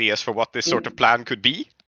couple of ideas for what this sort of plan could be,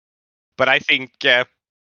 but I think a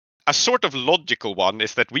sort of logical one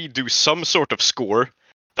is that we do some sort of score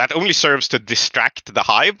that only serves to distract the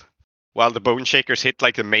hive while the Bone Shakers hit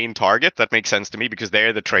like the main target. That makes sense to me because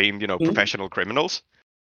they're the trained, professional criminals,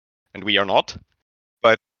 and we are not.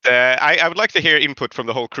 But I would like to hear input from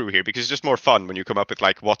the whole crew here because it's just more fun when you come up with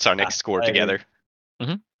like what's our next score together.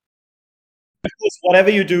 Because whatever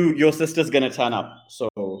you do, your sister's gonna turn up. So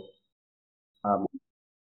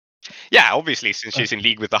yeah, obviously, since she's in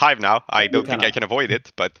league with the hive now, I don't think I can avoid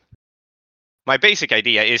it. But my basic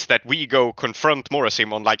idea is that we go confront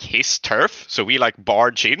Morrisim on like his turf, so we like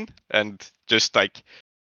barge in and just like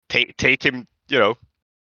take him,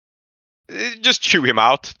 just chew him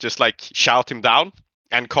out, just like shout him down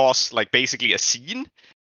and cause like basically a scene,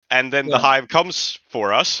 and then the hive comes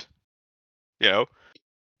for us,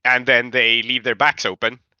 and then they leave their backs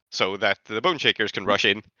open so that the Bone Shakers can rush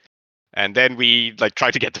in. And then we like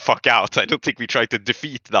try to get the fuck out. I don't think we try to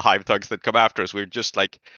defeat the hive thugs that come after us. We're just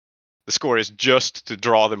like, the score is just to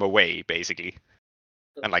draw them away, basically,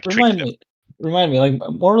 and like trick them. Remind me, like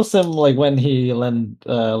Morrison, like when he lent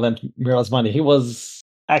Mira's money, he was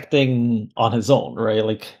acting on his own, right?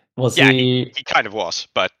 Like, was he? He kind of was,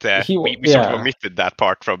 but we he sort of omitted that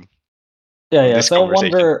part from Yeah, on yeah. this So I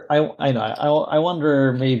conversation. wonder. I know. I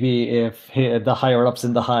wonder maybe if the higher ups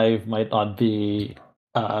in the hive might not be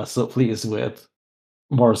so pleased with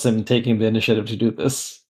Morrison taking the initiative to do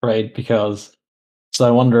this, right? Because so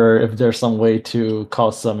I wonder if there's some way to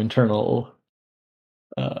cause some internal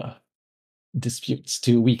disputes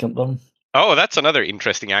to weaken them. Oh, that's another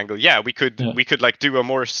interesting angle. Yeah, we could Yeah. like do a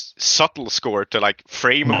more subtle score to like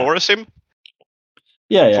frame Yeah. Morrisim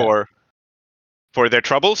Yeah. for their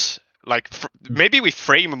troubles. Like maybe we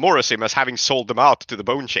frame Morrisim as having sold them out to the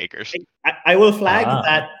Bone Shakers. I will flag Ah.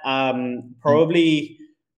 that probably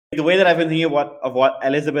the way that I've been thinking of what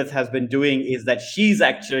Elizabeth has been doing is that she's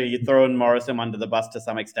actually thrown Morrison under the bus to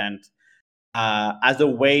some extent as a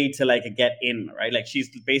way to like get in, right? Like she's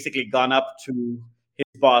basically gone up to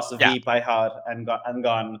his boss Yeah. V Pyhard and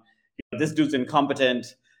gone, this dude's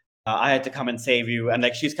incompetent. I had to come and save you, and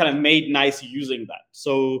like she's kind of made nice using that.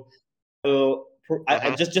 So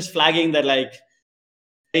I just flagging that like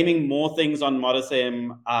blaming more things on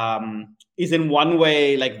Morrison is in one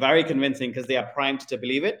way like very convincing because they are primed to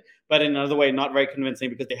believe it, but in another way not very convincing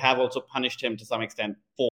because they have also punished him to some extent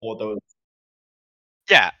for those.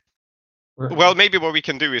 Yeah. Well, maybe what we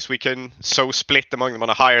can do is we can split among them on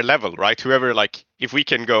a higher level, right? Whoever, like, if we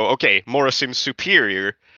can go, okay, Morrisim's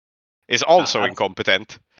superior is also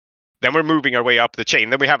incompetent, then we're moving our way up the chain.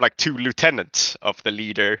 Then we have like 2 lieutenants of the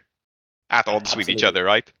leader at odds with each other,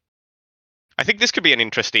 right? I think this could be an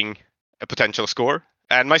interesting potential score.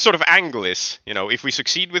 And my sort of angle is, if we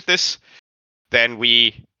succeed with this, then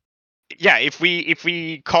if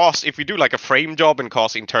we do like a frame job and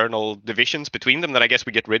cause internal divisions between them, then I guess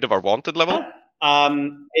we get rid of our wanted level.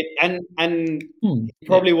 It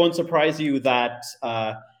probably won't surprise you that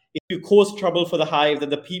if you cause trouble for the hive, that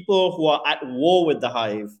the people who are at war with the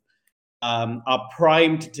hive are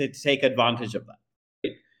primed to take advantage of that.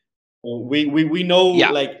 We know,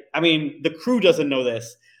 like, I mean, the crew doesn't know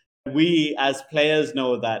this. We as players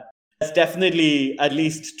know that there's definitely at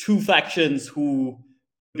least 2 factions who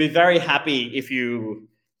would be very happy if you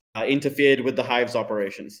interfered with the hive's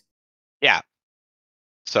operations. Yeah.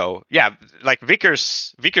 So yeah, like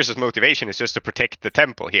Vickers' motivation is just to protect the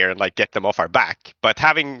temple here and like get them off our back. But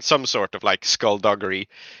having some sort of like skullduggery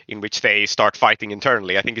in which they start fighting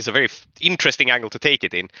internally, I think is a very interesting angle to take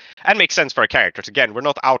it in, and makes sense for our characters. Again, we're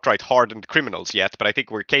not outright hardened criminals yet, but I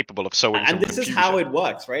think we're capable of sowing some confusion. And this is how it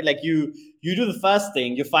works, right? Like you do the first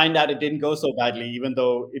thing, you find out it didn't go so badly, even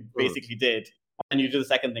though it basically did, and you do the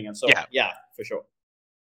second thing, and so yeah, for sure.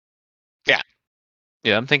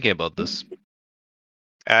 Yeah, I'm thinking about this.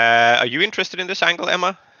 Are you interested in this angle,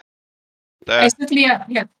 Emma? Basically,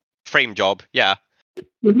 yeah. Frame job, yeah.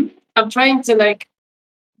 Mm-hmm. I'm trying to like.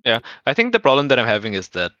 Yeah, I think the problem that I'm having is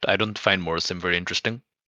that I don't find Morrison very interesting.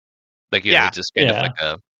 Like, he's just kind of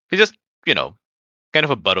like he's just, kind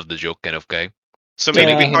of a butt of the joke kind of guy. So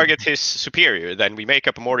maybe we target his superior, then we make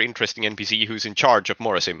up a more interesting NPC who's in charge of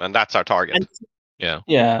Morrison, and that's our target. Yeah.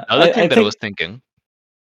 Yeah. The other thing that I was thinking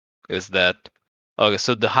is that, okay,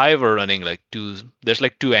 so the hive are running like there's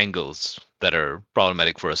like 2 angles that are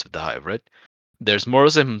problematic for us with the hive, right? There's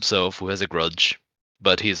Morrison himself, who has a grudge,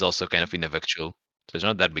 but he's also kind of ineffectual, so it's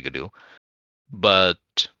not that big a deal. But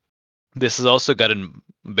this has also gotten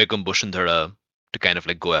Begum Bushindara to kind of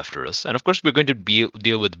like go after us, and of course we're going to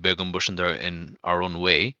deal with Begum Bushindara in our own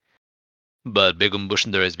way. But Begum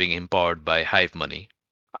Bushindara is being empowered by hive money.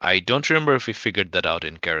 I don't remember if we figured that out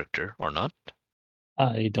in character or not.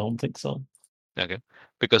 I don't think so. Okay.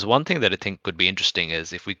 Because one thing that I think could be interesting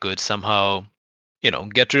is if we could somehow,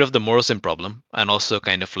 get rid of the Morrison problem and also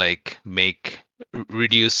kind of like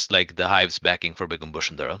reduce like the hive's backing for Begum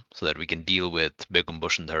Bushindara so that we can deal with Begum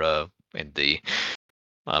Bushindara in the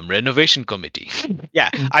renovation committee. Yeah,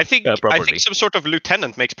 I think some sort of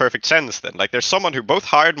lieutenant makes perfect sense then. Like there's someone who both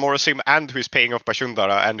hired Morrison and who is paying off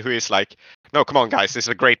Bashundara and who is like, no, come on guys, this is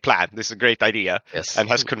a great plan, this is a great idea, and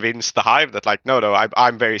has convinced the hive that like, no,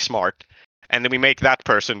 I'm very smart. And then we make that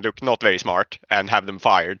person look not very smart and have them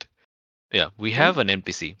fired. Yeah, we have an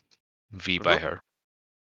NPC, V by her.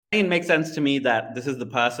 It makes sense to me that this is the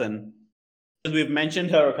person, because we've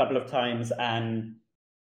mentioned her a couple of times, and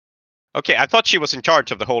okay, I thought she was in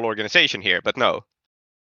charge of the whole organization here, but no.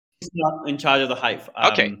 She's not in charge of the hive.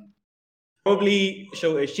 Okay. Probably,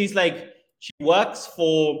 she's like, she works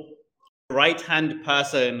for the right-hand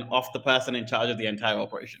person of the person in charge of the entire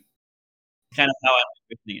operation. Kind of how I'm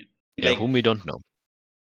envisioning it. Yeah, like, whom we don't know.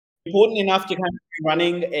 Important enough to kind of be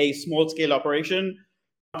running a small-scale operation.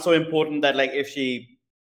 Not so important that like if she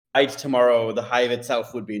died tomorrow, the hive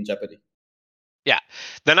itself would be in jeopardy. Yeah.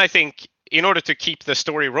 Then I think in order to keep the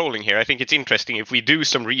story rolling here, I think it's interesting if we do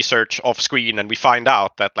some research off screen and we find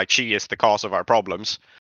out that like she is the cause of our problems.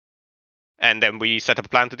 and then we set up a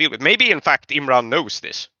plan to deal with. Maybe in fact Imran knows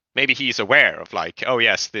this. Maybe he's aware of like, oh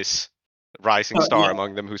yes, this rising star yeah.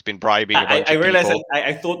 among them who's been bribing a I bunch of realized people. that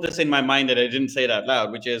I thought this in my mind that I didn't say it out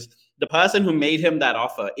loud, which is the person who made him that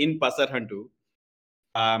offer in Pasar Hantu,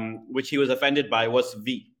 which he was offended by, was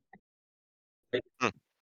V.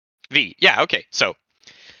 V. Yeah, okay. So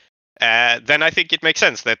then I think it makes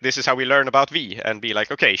sense that this is how we learn about V and be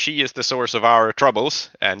like, okay, she is the source of our troubles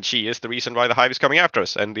and she is the reason why the hive is coming after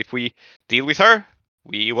us. And if we deal with her,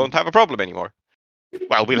 we won't have a problem anymore.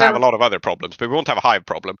 Well, we'll have a lot of other problems, but we won't have a hive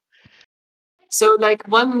problem. So, like,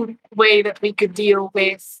 one way that we could deal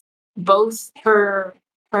with both her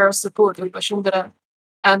support of Bashundara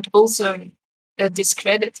and also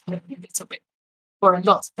discredit her a little bit, or a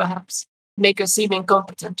lot perhaps, make her seem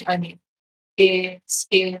incompetent, I mean, is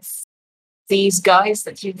if these guys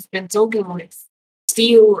that you've been talking with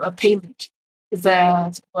steal a payment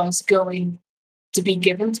that was going to be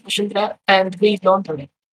given to Bashundara and we launder it.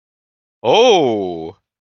 Oh,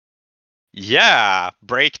 yeah.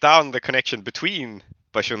 Break down the connection between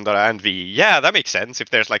Bashundara and V. Yeah, that makes sense. If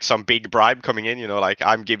there's like some big bribe coming in, like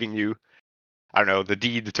I'm giving you, I don't know, the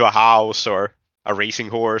deed to a house or a racing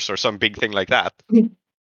horse or some big thing like that.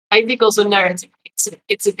 I think also narrative,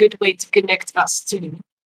 it's a good way to connect us to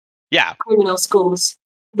criminal schools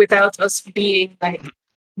without us being like,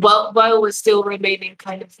 while we're still remaining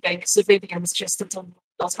kind of like civilians just until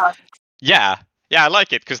not happening. Yeah, I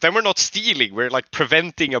like it, because then we're not stealing, we're like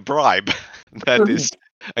preventing a bribe that is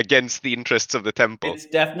against the interests of the temple. It's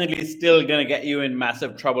definitely still going to get you in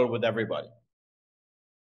massive trouble with everybody.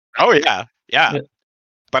 Oh, yeah.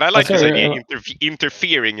 But I like this sorry, idea,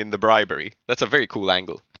 interfering in the bribery. That's a very cool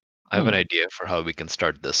angle. I have an idea for how we can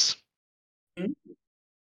start this. Hmm?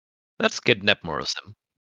 Let's kidnap Morrison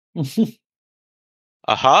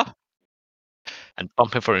Uh-huh. and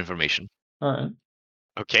pump him for information. All right.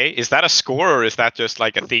 Okay, is that a score, or is that just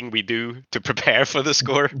like a thing we do to prepare for the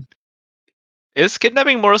score? Is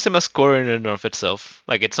kidnapping Morrison a score in and of itself?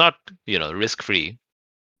 Like, it's not, risk-free.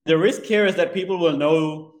 The risk here is that people will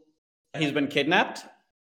know he's been kidnapped,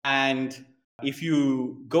 and if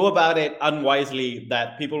you go about it unwisely,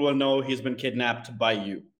 that people will know he's been kidnapped by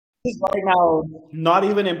you. This is right now not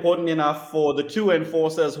even important enough for the two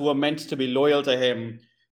enforcers who are meant to be loyal to him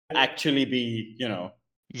to actually be,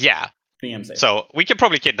 Yeah. keeping him safe. So we can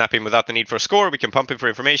probably kidnap him without the need for a score. We can pump him for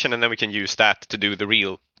information, and then we can use that to do the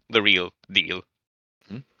real deal.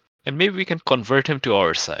 And maybe we can convert him to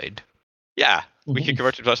our side. Yeah, we can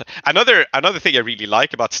convert it to us. Another thing I really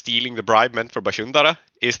like about stealing the bribe meant for Bashundara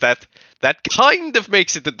is that kind of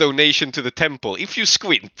makes it a donation to the temple. If you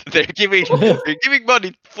squint, they're giving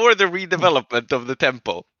money for the redevelopment of the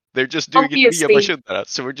temple. They're just doing it via Bashundara,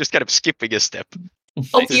 so we're just kind of skipping a step.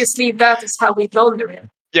 Obviously, that is how we launder it.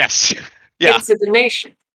 Yes. Yeah. It's a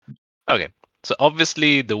donation. Okay, so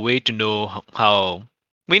obviously the way to know how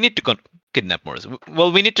we need to kidnap Morrison.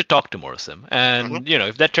 Well, we need to talk to Morrison, and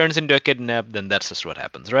if that turns into a kidnap, then that's just what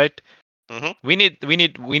happens, right? We need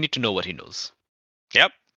to know what he knows.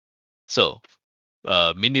 Yep. So,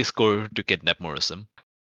 mini score to kidnap Morrison.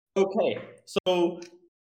 Okay, so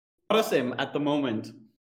Morrison at the moment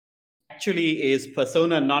actually is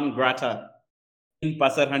persona non grata in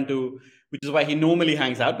Pasar Hantu, which is why he normally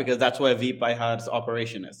hangs out, because that's where V Paihard's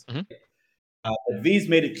operation is. V's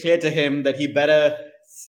made it clear to him that he better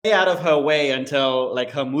stay out of her way until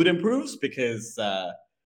like her mood improves, because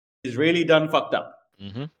he's really done fucked up.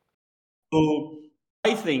 So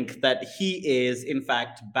I think that he is in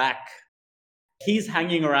fact back. He's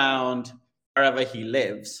hanging around wherever he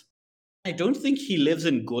lives. I don't think he lives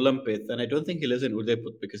in Golampith, and I don't think he lives in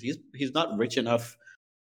Udaipur, because he's not rich enough.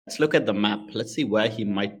 Let's look at the map. Let's see where he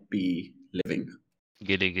might be living.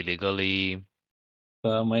 Gilly Gilly Gully.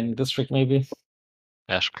 Mining district, maybe.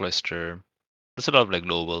 Ash Cloister. There's a lot of like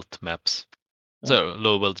low wealth maps. So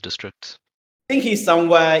low wealth districts. I think he's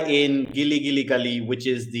somewhere in Gilly Gilly Gully, which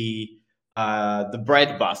is the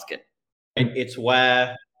bread basket. It's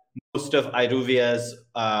where most of Iruvia's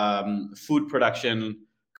food production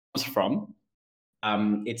comes from.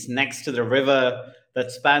 It's next to the river that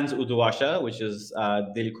spans Uduasha, which is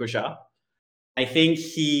Dilkusha. I think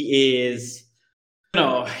he is,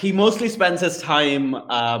 he mostly spends his time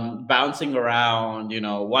bouncing around,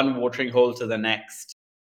 one watering hole to the next,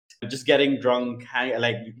 just getting drunk,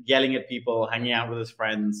 like yelling at people, hanging out with his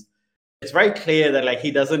friends. It's very clear that like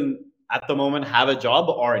he doesn't at the moment have a job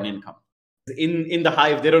or an income. In the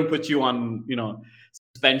hive, they don't put you on,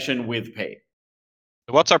 suspension with pay.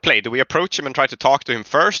 What's our play? Do we approach him and try to talk to him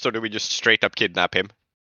first, or do we just straight up kidnap him?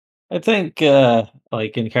 I think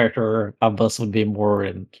like in character, Abbas would be more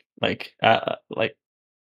in like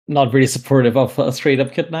not really supportive of a straight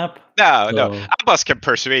up kidnap. No, no. So, Abbas can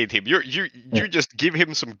persuade him. You just give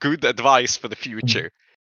him some good advice for the future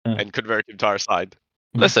and convert him to our side.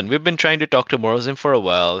 Listen, we've been trying to talk to Morozim for a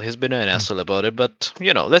while. He's been an asshole about it, but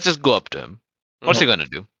let's just go up to him. What's he gonna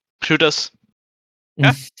do? Shoot us?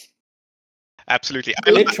 Yeah. Absolutely.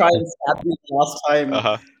 He did try and stab me last time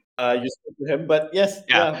Uh-huh. you spoke to him, but yes,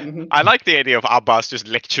 Yeah. mhm. I like the idea of Abbas just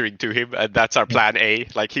lecturing to him, and that's our plan A.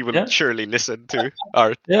 Like, he will Yeah. surely listen to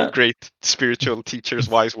our Yeah. great spiritual teacher's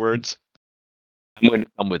wise words. I'm going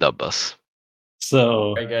to come with Abbas.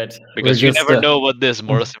 So, Very good. Because We're you just, never know what this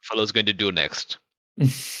Morrison fellow is going to do next.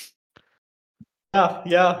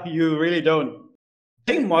 Yeah, you really don't.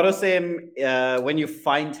 I think Morosem, when you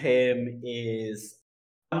find him, is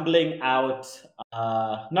stumbling out,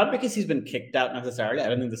 not because he's been kicked out necessarily. I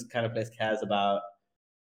don't think this kind of place cares about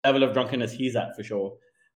the level of drunkenness he's at for sure.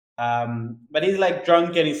 But he's like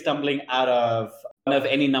drunk and he's stumbling out of one of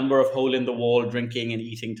any number of hole in the wall drinking and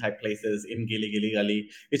eating type places in Gili Gili Gully.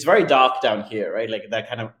 It's very dark down here, right? Like that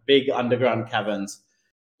kind of big underground caverns.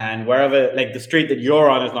 And wherever, like the street that you're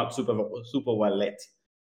on is not super well lit.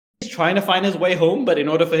 He's trying to find his way home, but in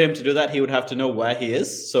order for him to do that, he would have to know where he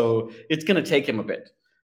is. So it's going to take him a bit.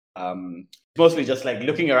 Mostly just like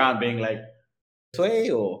looking around, being like, this way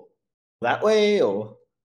or that way or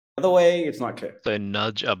other way. It's not clear. So I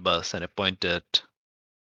nudge Abbas and I point at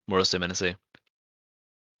Morrison and I say,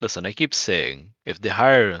 listen, I keep saying, if they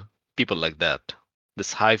hire people like that,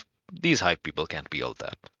 these hive people can't be all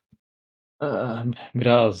that.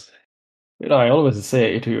 Miraz, I always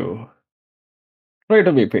say to you, try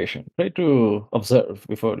to be patient. Try to observe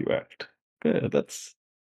before you act. Okay,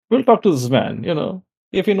 we'll talk to this man,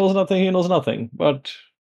 If he knows nothing, he knows nothing. But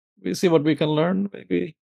we see what we can learn.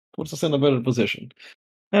 Maybe puts us in a better position.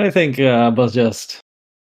 And I think Buzz just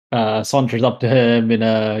saunters up to him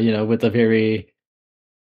with a very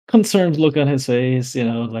concerned look on his face,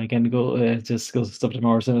 and just goes up to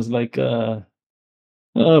Morrison and is like,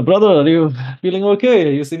 brother, are you feeling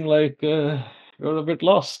okay? You seem like you're a bit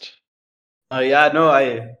lost. Yeah, no,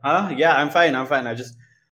 yeah, I'm fine. I just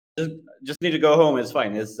need to go home. It's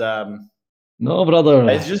fine. No, brother.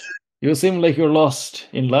 It's just You seem like you're lost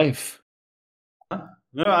in life.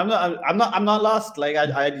 no, I'm not lost. Like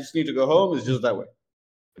I just need to go home. It's just that way.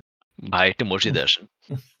 Bye to Moshi Darshan.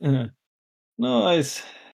 No,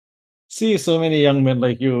 see so many young men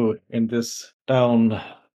like you in this town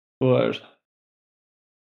who are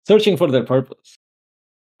searching for their purpose,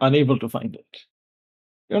 unable to find it.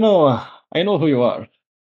 I know who you are,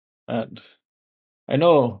 and I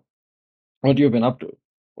know what you've been up to.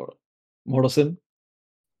 Morrison,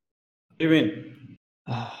 What do you mean?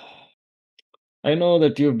 I know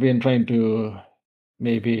that you've been trying to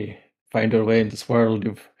maybe find your way in this world.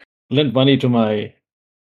 You've lent money to my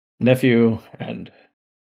nephew, and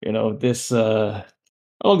this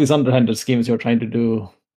all these underhanded schemes you're trying to do.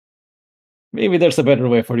 Maybe there's a better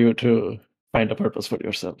way for you to find a purpose for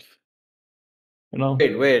yourself.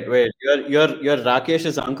 Wait. You're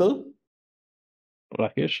Rakesh's uncle?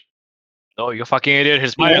 Rakesh. No, you fucking idiot.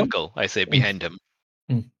 He's my Yeah. uncle. I say behind him.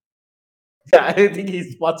 Yeah, I think he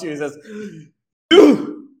spots you. He says,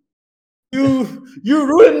 "You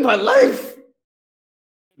ruined my life."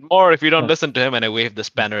 More if you don't listen to him and I wave the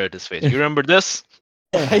spanner at his face. You remember this?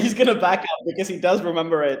 He's gonna back up because he does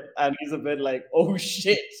remember it, and he's a bit like, "Oh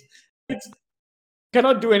shit!"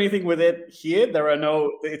 Cannot do anything with it here.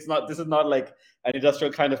 It's not. This is not like an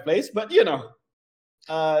industrial kind of place, but he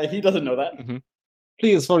doesn't know that. Mm-hmm.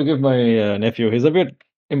 Please forgive my nephew. He's a bit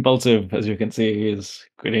impulsive, as you can see. He's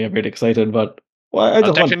getting a bit excited, but I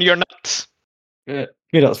just want. You're nuts.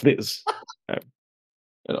 Miras, please.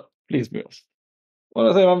 Please, Miras. What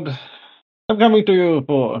I say, I'm coming to you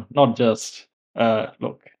for not just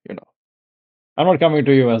look. I'm not coming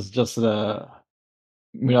to you as just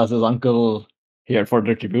Miras's uncle here for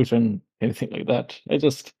retribution, anything like that.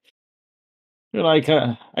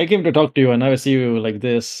 I came to talk to you, and now I see you like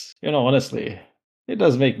this. Honestly, it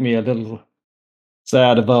does make me a little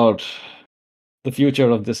sad about the future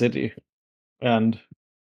of the city. And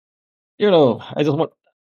I just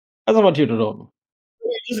want you to know.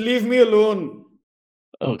 Just leave me alone.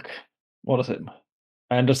 Look, what is it?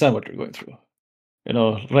 I understand what you're going through.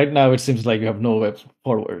 Right now it seems like you have no way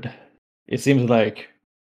forward. It seems like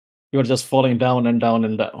you're just falling down and down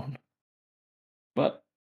and down. But,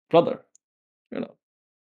 brother,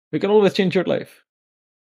 you can always change your life.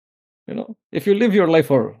 If you live your life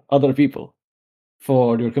for other people,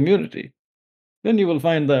 for your community, then you will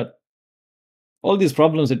find that all these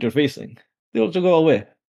problems that you're facing, they also go away.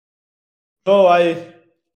 No,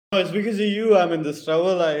 it's because of you I'm in this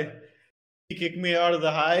trouble. He kicked me out of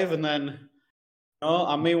the hive, and then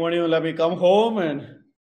Ami won't even let me come home, and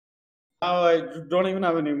Now I don't even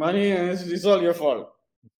have any money, and it's all your fault.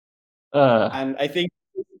 Uh, And I think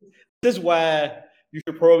this is where you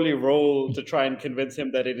should probably roll to try and convince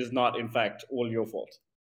him that it is not, in fact, all your fault.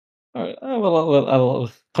 all right. Well,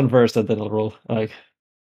 I'll converse and then I'll roll. Like,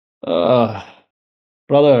 uh,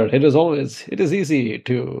 brother, it is easy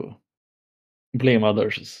to blame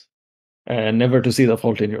others and never to see the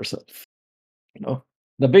fault in yourself. You know,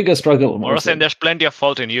 the biggest struggle, Morrison, Morrison. there's plenty of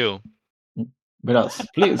fault in you. Miraz,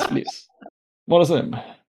 please, Morrison.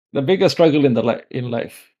 The biggest struggle in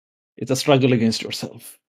life is a struggle against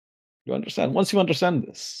yourself. You understand? Once you understand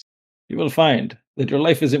this, you will find that your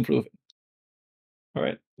life is improving. All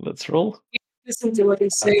right, let's roll. Listen to what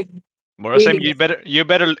he's saying. Morrison, Really? you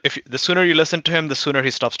better if the sooner you listen to him, the sooner he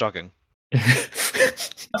stops talking.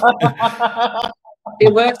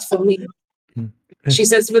 It worked for me. She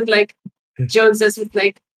says with like, Joan says with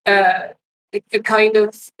like a kind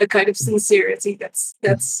of sincerity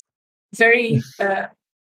that's very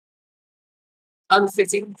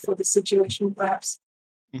unfitting for the situation, perhaps.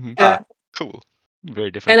 Mhm. Cool.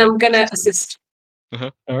 Very different. And type I'm gonna of system.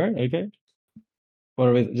 assist. All right, okay. What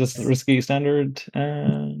are we? Just risky standard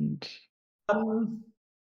and.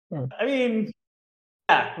 I mean,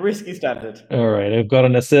 yeah, risky standard. All right, I've got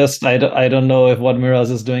an assist. I don't know if what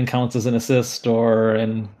Miraz is doing counts as an assist or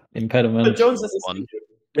an But impediment. Jones is One.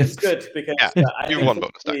 which is good because Yeah, I you think won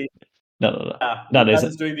bonus die. No. That That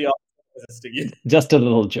is doing the opposite of assisting you. just a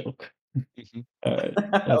little joke. Mhm. All right,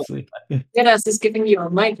 let's see. Miraz is giving you a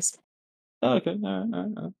minus. Okay, all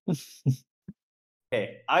right.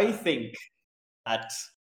 Okay, I think that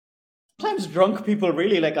sometimes drunk people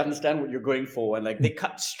really like understand what you're going for, and like they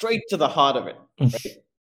cut straight to the heart of it.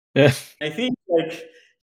 Yeah. I think like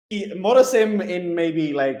Morasim in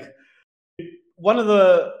maybe like one of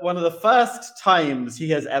the first times he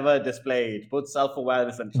has ever displayed both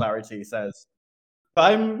self-awareness and clarity says, if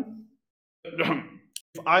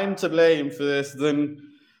I'm to blame for this, then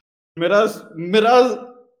Miraz,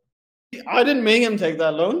 I didn't make him take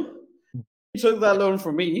that loan. He took that loan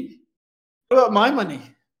from me. What about my money?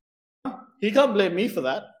 He can't blame me for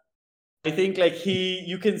that. I think like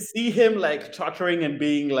you can see him like tottering and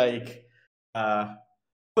being like, oh,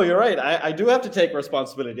 you're right. I do have to take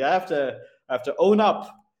responsibility. I have to own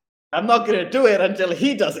up. I'm not gonna do it until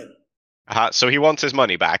he does it. So he wants his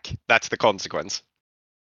money back. That's the consequence.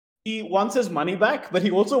 He wants his money back, but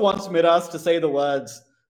he also wants Miraz to say the words,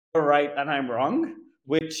 "You're right and I'm wrong,"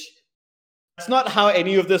 which that's not how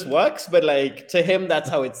any of this works, but like to him, that's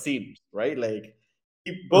how it seems, right? Like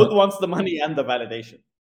he both wants the money and the validation.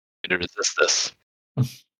 To resist this.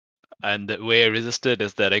 And the way I resist it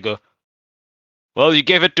is that I go, well, you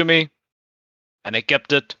gave it to me, and I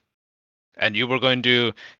kept it, and you were going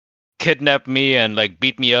to kidnap me and like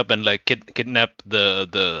beat me up and like kidnap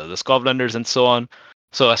the Scovlanders and so on.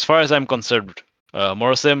 So as far as I'm concerned,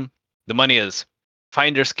 Morosim, the money is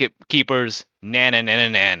finders keepers. Na.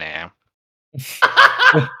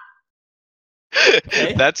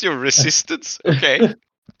 Okay. That's your resistance? Okay.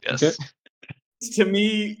 Yes. Okay. To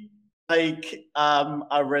me, like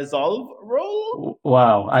a resolve roll.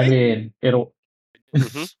 Wow. I mean, it'll.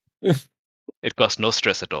 Mhm. It costs no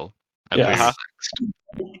stress at all. I'm Yes. very Uh-huh.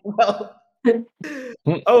 relaxed. Well,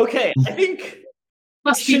 okay. I think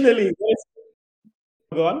Must be rationally,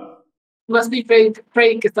 go on.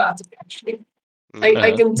 very cathartic, actually.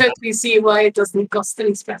 I can totally see why it doesn't cost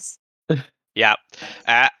any stress. Yeah.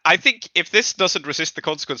 I think if this doesn't resist the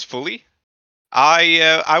consequence fully,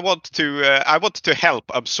 I want to help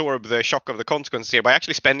absorb the shock of the consequence here by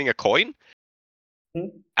actually spending a coin.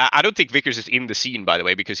 I don't think Vickers is in the scene, by the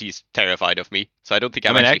way, because he's terrified of me. So I don't think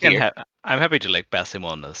I'm actually here. I'm happy to like pass him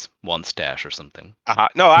on as one stash or something.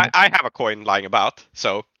 No, I have a coin lying about,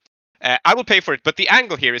 so I will pay for it. But the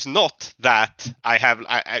angle here is not that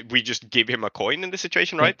we just give him a coin in this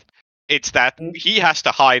situation, right? It's that he has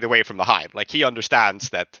to hide away from the hive. Like he understands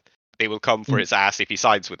that they will come for his ass if he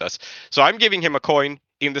sides with us. So I'm giving him a coin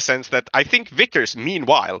in the sense that I think Vickers,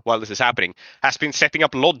 meanwhile, while this is happening, has been setting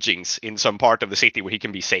up lodgings in some part of the city where he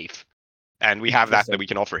can be safe. And we have that we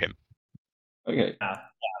can offer him. Okay.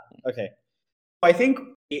 Okay. I think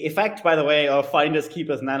the effect, by the way, of finders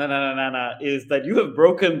keepers na is that you have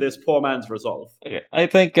broken this poor man's resolve. Okay. I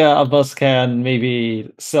think Abbas can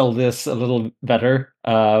maybe sell this a little better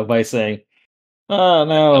by saying, "Oh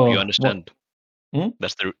no, You understand? Hmm?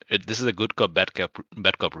 This is a good cop, bad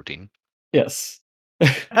cop routine. Yes.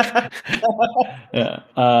 Yeah.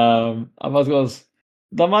 Abbas goes,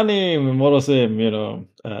 the money, Morosim,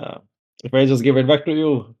 if I just give it back to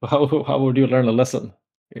you, how would you learn a lesson?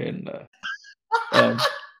 And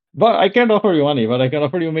but I can't offer you money, but I can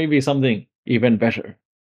offer you maybe something even better.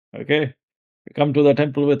 Okay? Come to the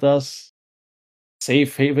temple with us.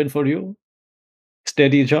 safe haven for you,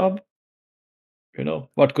 steady job.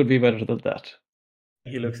 What could be better than that?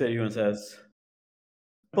 He looks at you and says,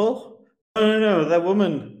 "Paul, no, that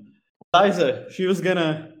woman, Eliza, she was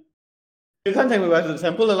gonna. You can't take me back to the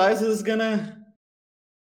temple. Eliza's gonna.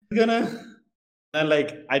 And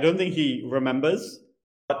like, I don't think he remembers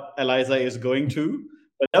what Eliza is going to,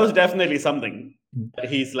 but that was definitely something. But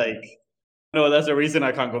he's like, no, that's the reason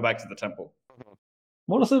I can't go back to the temple.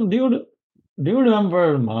 Morrison, do you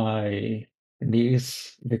remember my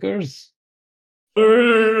niece Vickers?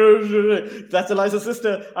 That's Eliza's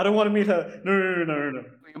sister. I don't want to meet her. No.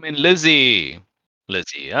 You mean Lizzie?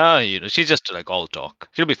 Lizzie, she's just like all talk.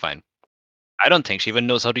 She'll be fine. I don't think she even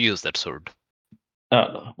knows how to use that sword.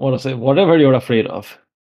 No. Morrison, whatever you're afraid of,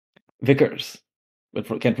 Vickers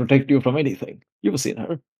can protect you from anything. You've seen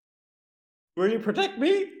her. Will you protect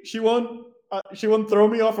me? She won't throw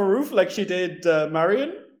me off a roof like she did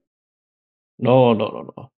Marion?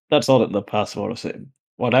 No. That's all in the past, Morrison.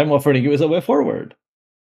 What I'm offering you is a way forward.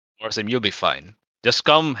 Morrison, you'll be fine. Just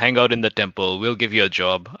come hang out in the temple. We'll give you a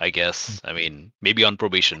job, I guess. I mean, maybe on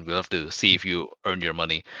probation. We'll have to see if you earn your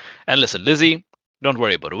money. And listen, Lizzie, don't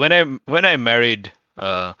worry about it. When I married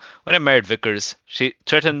Vickers, she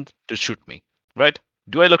threatened to shoot me. Right?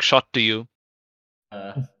 Do I look shot to you?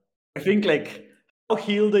 I think like, how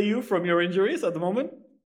healed are you from your injuries at the moment?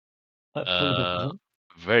 That's pretty good.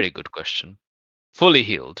 Very good question. Fully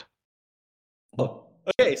healed. Oh,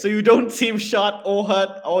 okay, so you don't seem shot or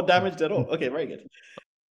hurt or damaged at all. Okay, very good.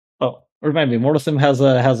 Oh, remind me, Morrison has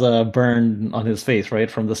a burn on his face, right,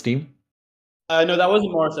 from the steam? No, that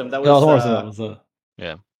wasn't Morrison. That was No, Morrison. That was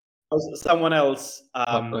Yeah. that was someone else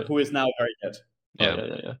right. who is now very good.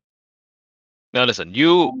 Yeah. Yeah. Now listen,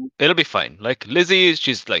 it'll be fine. Like Lizzie,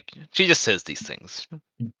 she just says these things.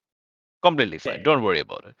 Completely fine. Okay. Don't worry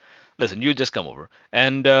about it. Listen, you just come over.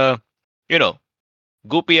 And Goopy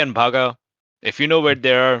and Bhaga, if you know where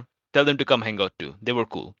they are, tell them to come hang out too. They were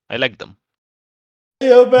cool. I like them.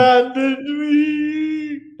 They abandoned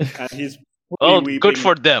me. And he's Well, weeping. good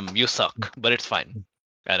for them. You suck, but it's fine.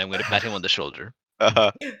 And I'm going to pat him on the shoulder.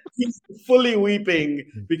 He's fully weeping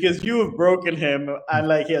because you have broken him, and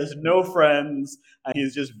like he has no friends, and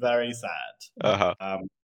he's just very sad.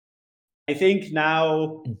 I think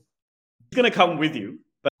now he's gonna come with you,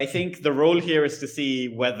 but I think the role here is to see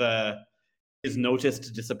whether he's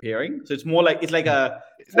noticed disappearing. So it's more like it's like a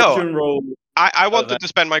fortune roll. I wanted to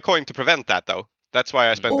spend my coin to prevent that, though. That's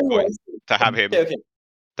why I spent the coin to have him. Okay.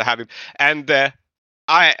 To have him, and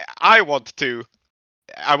I want to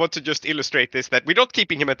just illustrate this, that we're not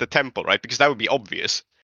keeping him at the temple, right? Because that would be obvious.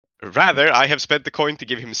 Rather, I have spent the coin to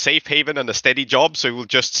give him safe haven and a steady job, so it will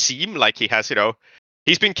just seem like he has,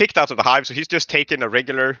 he's been kicked out of the hive, so he's just taken a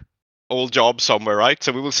regular old job somewhere, right?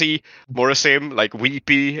 So we will see Morrison like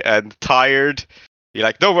weepy and tired. You're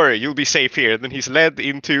like, don't worry, you'll be safe here. And then he's led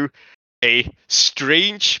into a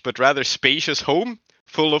strange but rather spacious home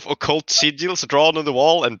full of occult sigils drawn on the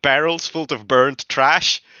wall and barrels full of burnt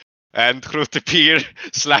trash. And Grotepir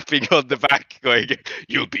slapping on the back, going,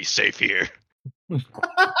 "You'll be safe here." And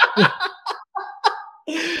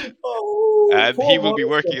he will be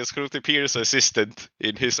working as Grotepir's assistant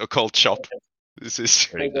in his occult shop. This is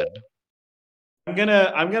very good. I'm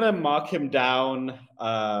gonna mark him down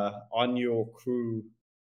on your crew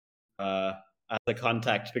as a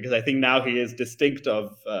contact, because I think now he is distinct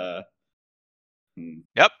of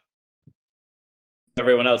Yep.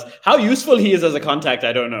 everyone else. How useful he is as a contact,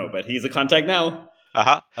 I don't know, but he's a contact now.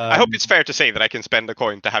 I hope it's fair to say that I can spend a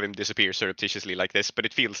coin to have him disappear surreptitiously like this, but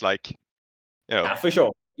it feels like, Yeah, for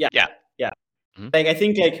sure. Yeah. Mm-hmm. Like I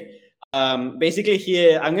think basically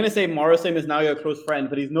here I'm gonna say Morrison is now your close friend,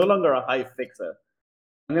 but he's no longer a hive fixer.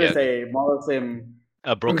 I'm gonna say Morrison,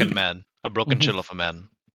 a broken man, a broken shell of a man.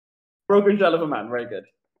 Broken shell of a man. Very good.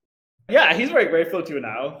 Yeah, he's very grateful to you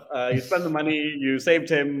now. You spent the money, you saved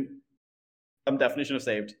him. Some definition of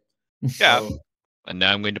saved. Yeah. So, And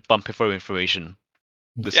now I'm going to pump him for information.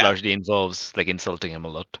 This largely involves like insulting him a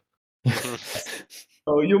lot.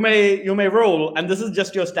 so you may roll, and this is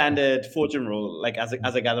just your standard fortune roll, like as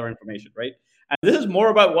a gather information, right? And this is more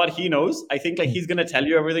about what he knows. I think like he's gonna tell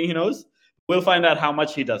you everything he knows. We'll find out how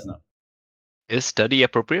much he does know. Is study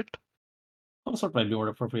appropriate? Certainly more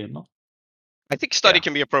appropriate, no? I think study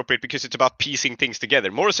can be appropriate because it's about piecing things together.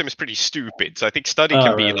 Morrison is pretty stupid, so I think study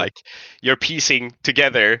can be like you're piecing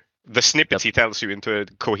together the snippets he tells you into a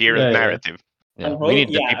coherent narrative. Yeah, we need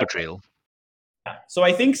the paper trail. So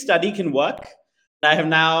I think study can work. I have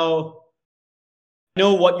now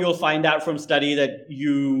know what you'll find out from study that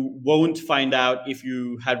you won't find out if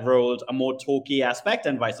you had rolled a more talky aspect,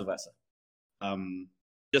 and vice versa.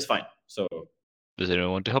 Just fine. So does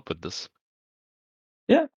anyone want to help with this?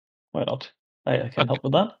 Yeah, why not? I can help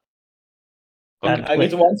with that. Okay. And I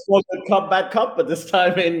wait, get once more good cop, bad cop, but this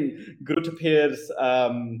time in Groot appears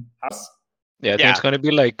house. Yeah, I think Yeah. it's going to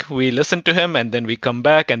be like we listen to him and then we come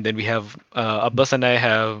back and then we have Abbas and I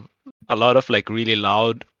have a lot of like really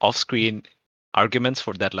loud off-screen arguments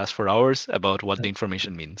for that last 4 hours about what the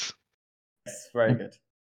information means. Yes, very good.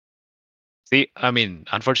 See, I mean,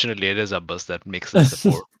 unfortunately, it is Abbas that makes this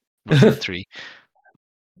a 4 versus a 3.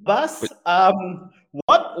 Bas,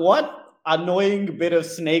 what annoying bit of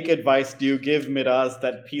snake advice do you give Miraz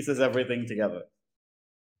that pieces everything together?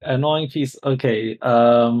 annoying piece. Okay.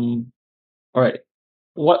 All right.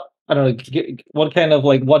 What I don't know. What kind of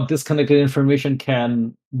like what disconnected information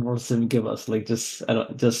can Morrison give us? Like just I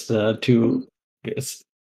don't just to guess.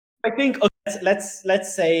 I think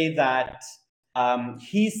let's say that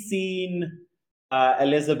he's seen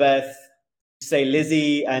Elizabeth, say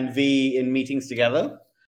Lizzie and V in meetings together.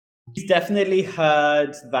 He's definitely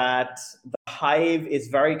heard that the Hive is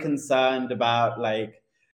very concerned about like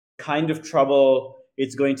kind of trouble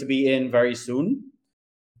it's going to be in very soon,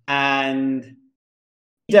 and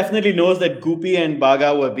he definitely knows that Goopy and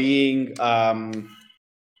Baga were being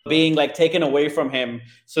like taken away from him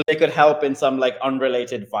so they could help in some like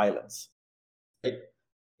unrelated violence. Right?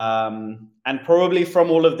 And probably from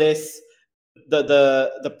all of this,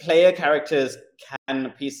 the player characters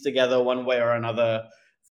can piece together one way or another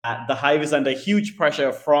that the Hive is under huge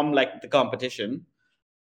pressure from like the competition,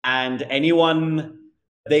 and anyone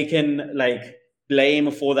they can like blame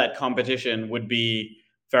for that competition would be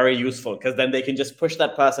very useful because then they can just push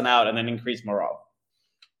that person out and then increase morale.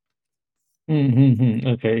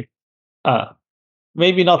 Okay.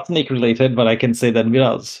 Maybe not snake related, but I can say that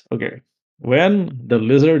Miraz. Okay. When the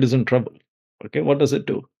lizard is in trouble, okay, what does it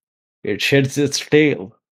do? It sheds its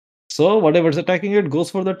tail. So whatever's attacking it goes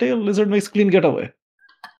for the tail. Lizard makes clean getaway.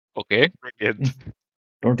 Okay. Brilliant.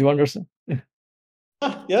 Don't you understand?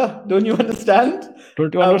 Yeah, don't you understand?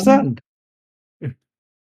 Don't you understand?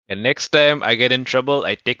 And next time I get in trouble,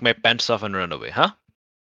 I take my pants off and run away, huh?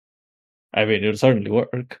 I mean, it'll certainly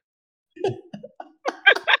work.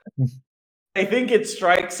 I think it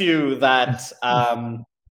strikes you that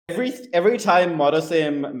every time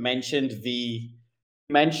Modosim mentioned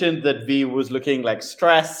that V was looking like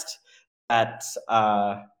stressed, that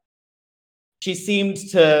she seemed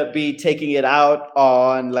to be taking it out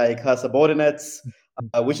on like her subordinates,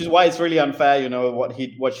 which is why it's really unfair, you know,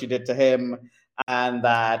 what she did to him, and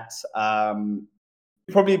that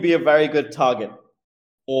probably be a very good target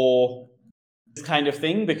for this kind of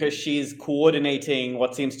thing because she's coordinating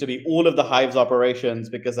what seems to be all of the Hive's operations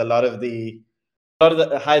because a lot of the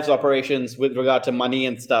Hive's operations with regard to money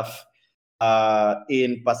and stuff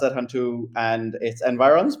in Pasar Hantu and its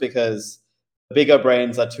environs because the bigger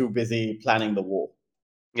brains are too busy planning the war.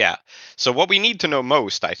 Yeah. So what we need to know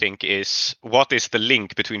most, I think, is what is the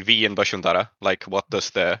link between V and Bashundara? Like, what does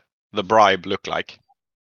the bribe look like?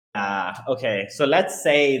 Okay. So let's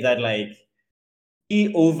say that like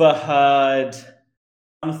he overheard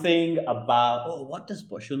something about what does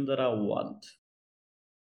Bashundara want?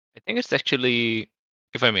 I think it's actually,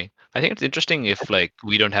 if I may, I think it's interesting if like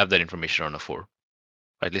we don't have that information on a 4, or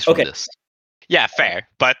at least from Okay. this. Yeah, fair.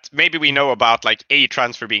 But maybe we know about like a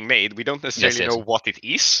transfer being made. We don't necessarily yes. know what it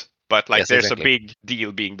is, but like Yes, there's exactly. a big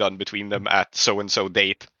deal being done between them at so and so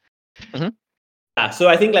date. So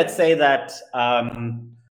I think let's say that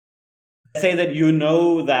you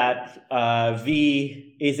know that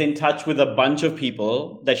V is in touch with a bunch of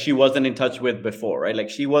people that she wasn't in touch with before, right? Like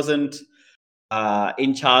she wasn't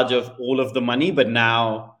in charge of all of the money, but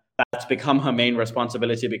now that's become her main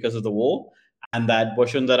responsibility because of the war. And that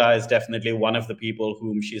Bashundara is definitely one of the people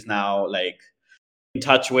whom she's now like in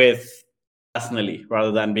touch with personally,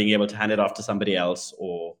 rather than being able to hand it off to somebody else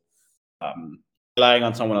or relying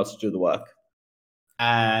on someone else to do the work.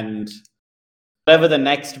 And whatever the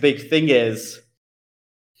next big thing is,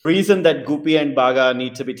 the reason that Goopy and Baga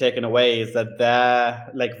need to be taken away is that they're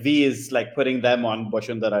like V is like putting them on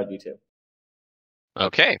Bashundara detail.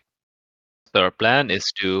 Okay. So our plan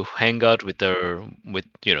is to hang out with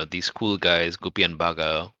these cool guys, Guppy and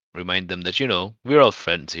Baga, remind them that we're all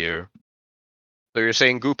friends here. So you're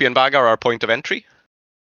saying Goopy and Baga are our point of entry?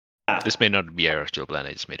 This may not be our actual plan.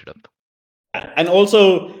 I just made it up. And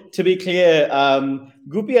also, to be clear,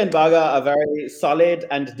 Goopy and Baga are very solid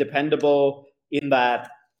and dependable in that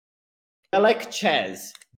they're like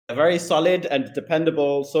chairs. They're very solid and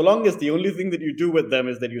dependable, so long as the only thing that you do with them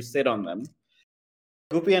is that you sit on them.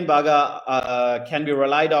 Goopy and Baga can be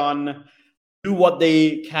relied on, do what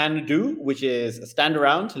they can do, which is stand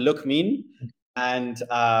around, look mean, and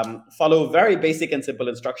follow very basic and simple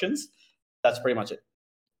instructions. That's pretty much it.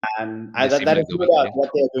 And They seem that like is they're what weakening. what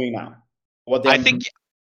they're doing now. What I they're think,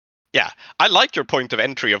 yeah, I like your point of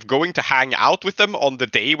entry of going to hang out with them on the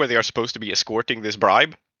day where they are supposed to be escorting this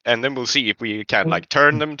bribe, and then we'll see if we can like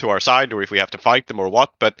turn them to our side or if we have to fight them or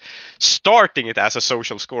what. But starting it as a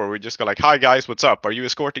social score, we just go like, "Hi guys, what's up? Are you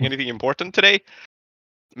escorting anything important today?"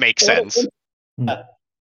 Makes sense. Yeah,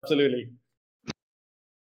 absolutely.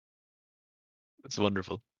 It's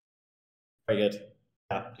wonderful. Very good.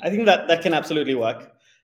 Yeah, I think that can absolutely work.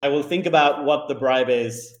 I will think about what the bribe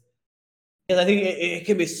is, because I think it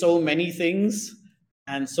can be so many things,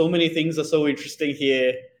 and so many things are so interesting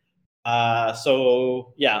here.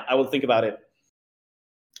 So yeah, I will think about it.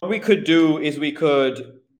 What we could do is we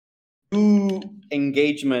could do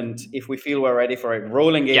engagement if we feel we're ready for it.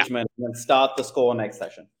 Roll engagement and then start the score next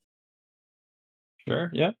session. Sure.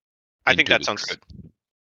 Yeah. I In think 2 that sounds weeks.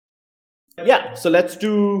 good. Yeah, so let's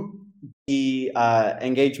do the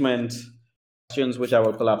engagement questions, which I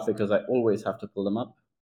will pull up because I always have to pull them up.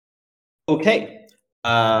 Okay,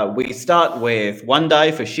 we start with 1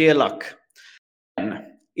 die for sheer luck.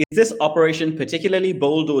 Is this operation particularly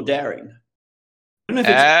bold or daring? I don't know if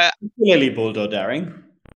it's particularly bold or daring.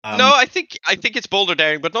 No, I think it's boulder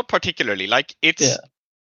daring, but not particularly. Like Yeah.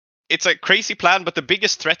 it's a crazy plan, but the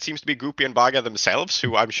biggest threat seems to be Goopy and Baga themselves,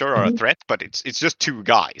 who I'm sure are a threat, but it's just 2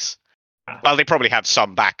 guys. Well, they probably have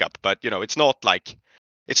some backup, but it's not like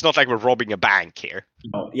we're robbing a bank here.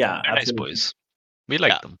 Oh, yeah, They're nice absolutely. boys. We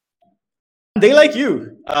like Yeah. them. They like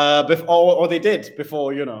you, or they did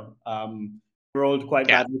before, rolled quite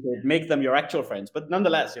Yeah. badly to make them your actual friends. But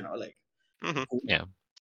nonetheless, Mhm. Yeah.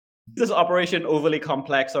 is this operation overly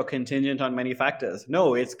complex or contingent on many factors?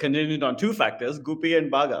 No, it's contingent on 2 factors, Goopy and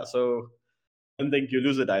Baga. So I don't think you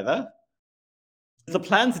lose it either. Does the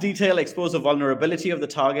plan's detail expose a vulnerability of the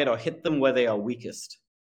target or hit them where they are weakest?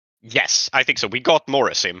 Yes, I think so. We got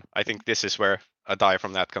Morrisim. I think this is where a die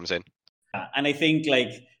from that comes in. And I think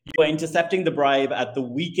you are intercepting the bribe at the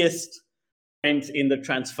weakest point in the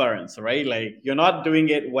transference, right? Like you're not doing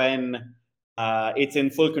it when it's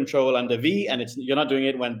in full control under V, and you're not doing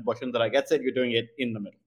it when Bashundara gets it. You're doing it in the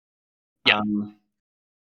middle. Yeah.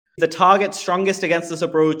 The target strongest against this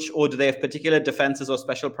approach, or do they have particular defenses or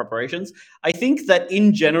special preparations? I think that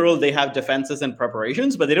in general they have defenses and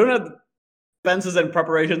preparations, but they don't have defenses and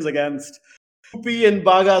preparations against Goopy and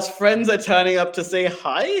Baga's friends are turning up to say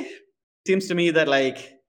hi. Seems to me that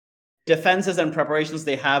defenses and preparations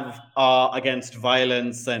they have are against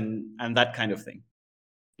violence and that kind of thing.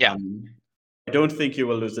 Yeah. I don't think you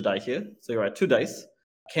will lose the die here. So you're at 2 dice.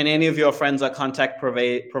 Can any of your friends or contact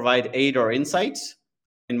provide aid or insight?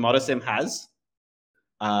 And Morisim has.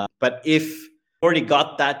 But if you already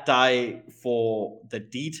got that die for the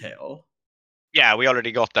detail. Yeah, we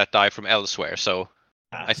already got that die from elsewhere, so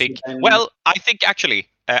I think. So then, well, I think actually,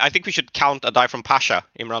 I think we should count a die from Pasha,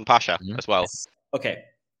 Imran Pasha, as well. yes. Okay.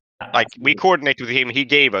 Like we coordinated with him, he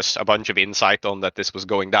gave us a bunch of insight on that this was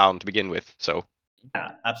going down to begin with. So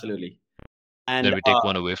yeah, absolutely. And Then we take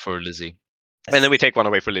 1 away for Lizzie. and then we take 1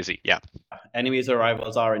 away for Lizzie. Yeah. Enemies or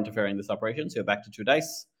rivals are interfering in this operation, so you're back to 2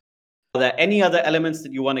 dice. Are there any other elements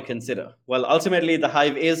that you want to consider? Well, ultimately, the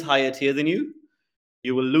hive is higher tier than you.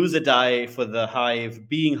 You will lose a die for the hive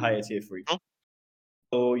being higher tier for you.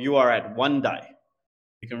 So you are at 1 die.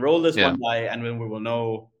 You can roll this 1 die, and then we will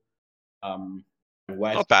know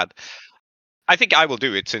where. Not bad. I think I will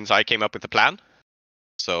do it since I came up with the plan.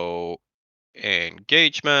 So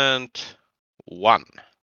engagement 1.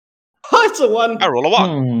 Oh, it's a 1. I roll a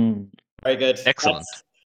 1. Very good. Excellent.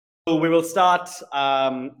 So we will start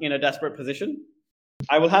in a desperate position.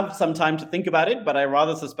 I will have some time to think about it, but I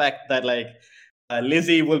rather suspect that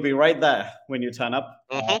Lizzie will be right there when you turn up.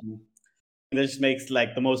 This makes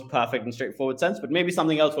the most perfect and straightforward sense, but maybe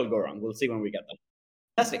something else will go wrong. We'll see when we get there.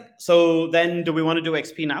 Fantastic. So then do we want to do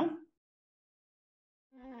XP now?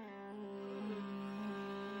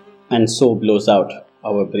 And so blows out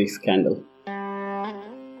our brief candle.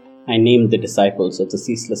 I named the disciples of the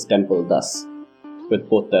ceaseless temple thus, with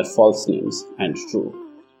both their false names and true.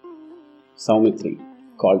 Saumitri,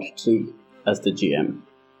 called Tree as the GM.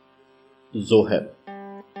 Zoheb,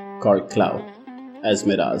 called Cloud as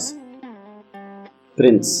Miraz.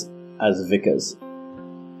 Prince as Vickers.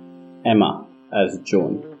 Emma as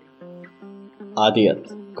Joan.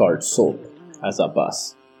 Adiyat, called Soap as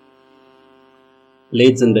Abbas.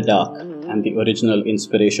 Blades in the Dark and the original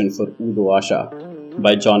inspiration for Udu Asha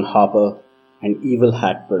by John Harper and Evil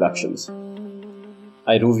Hat Productions.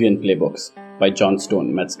 Iruvian Playbooks by John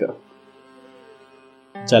Stone Metzger.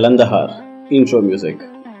 Jalandhar intro music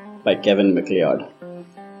by Kevin MacLeod.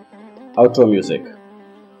 Outro music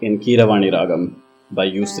in Keeravani Ragam by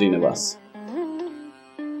U. Srinivas.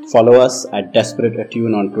 Follow us at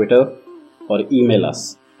DesperateAttune on Twitter or email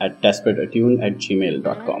us at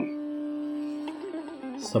desperateattune@gmail.com.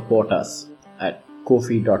 Support us at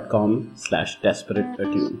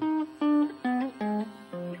ko-fi.com/desperateattune.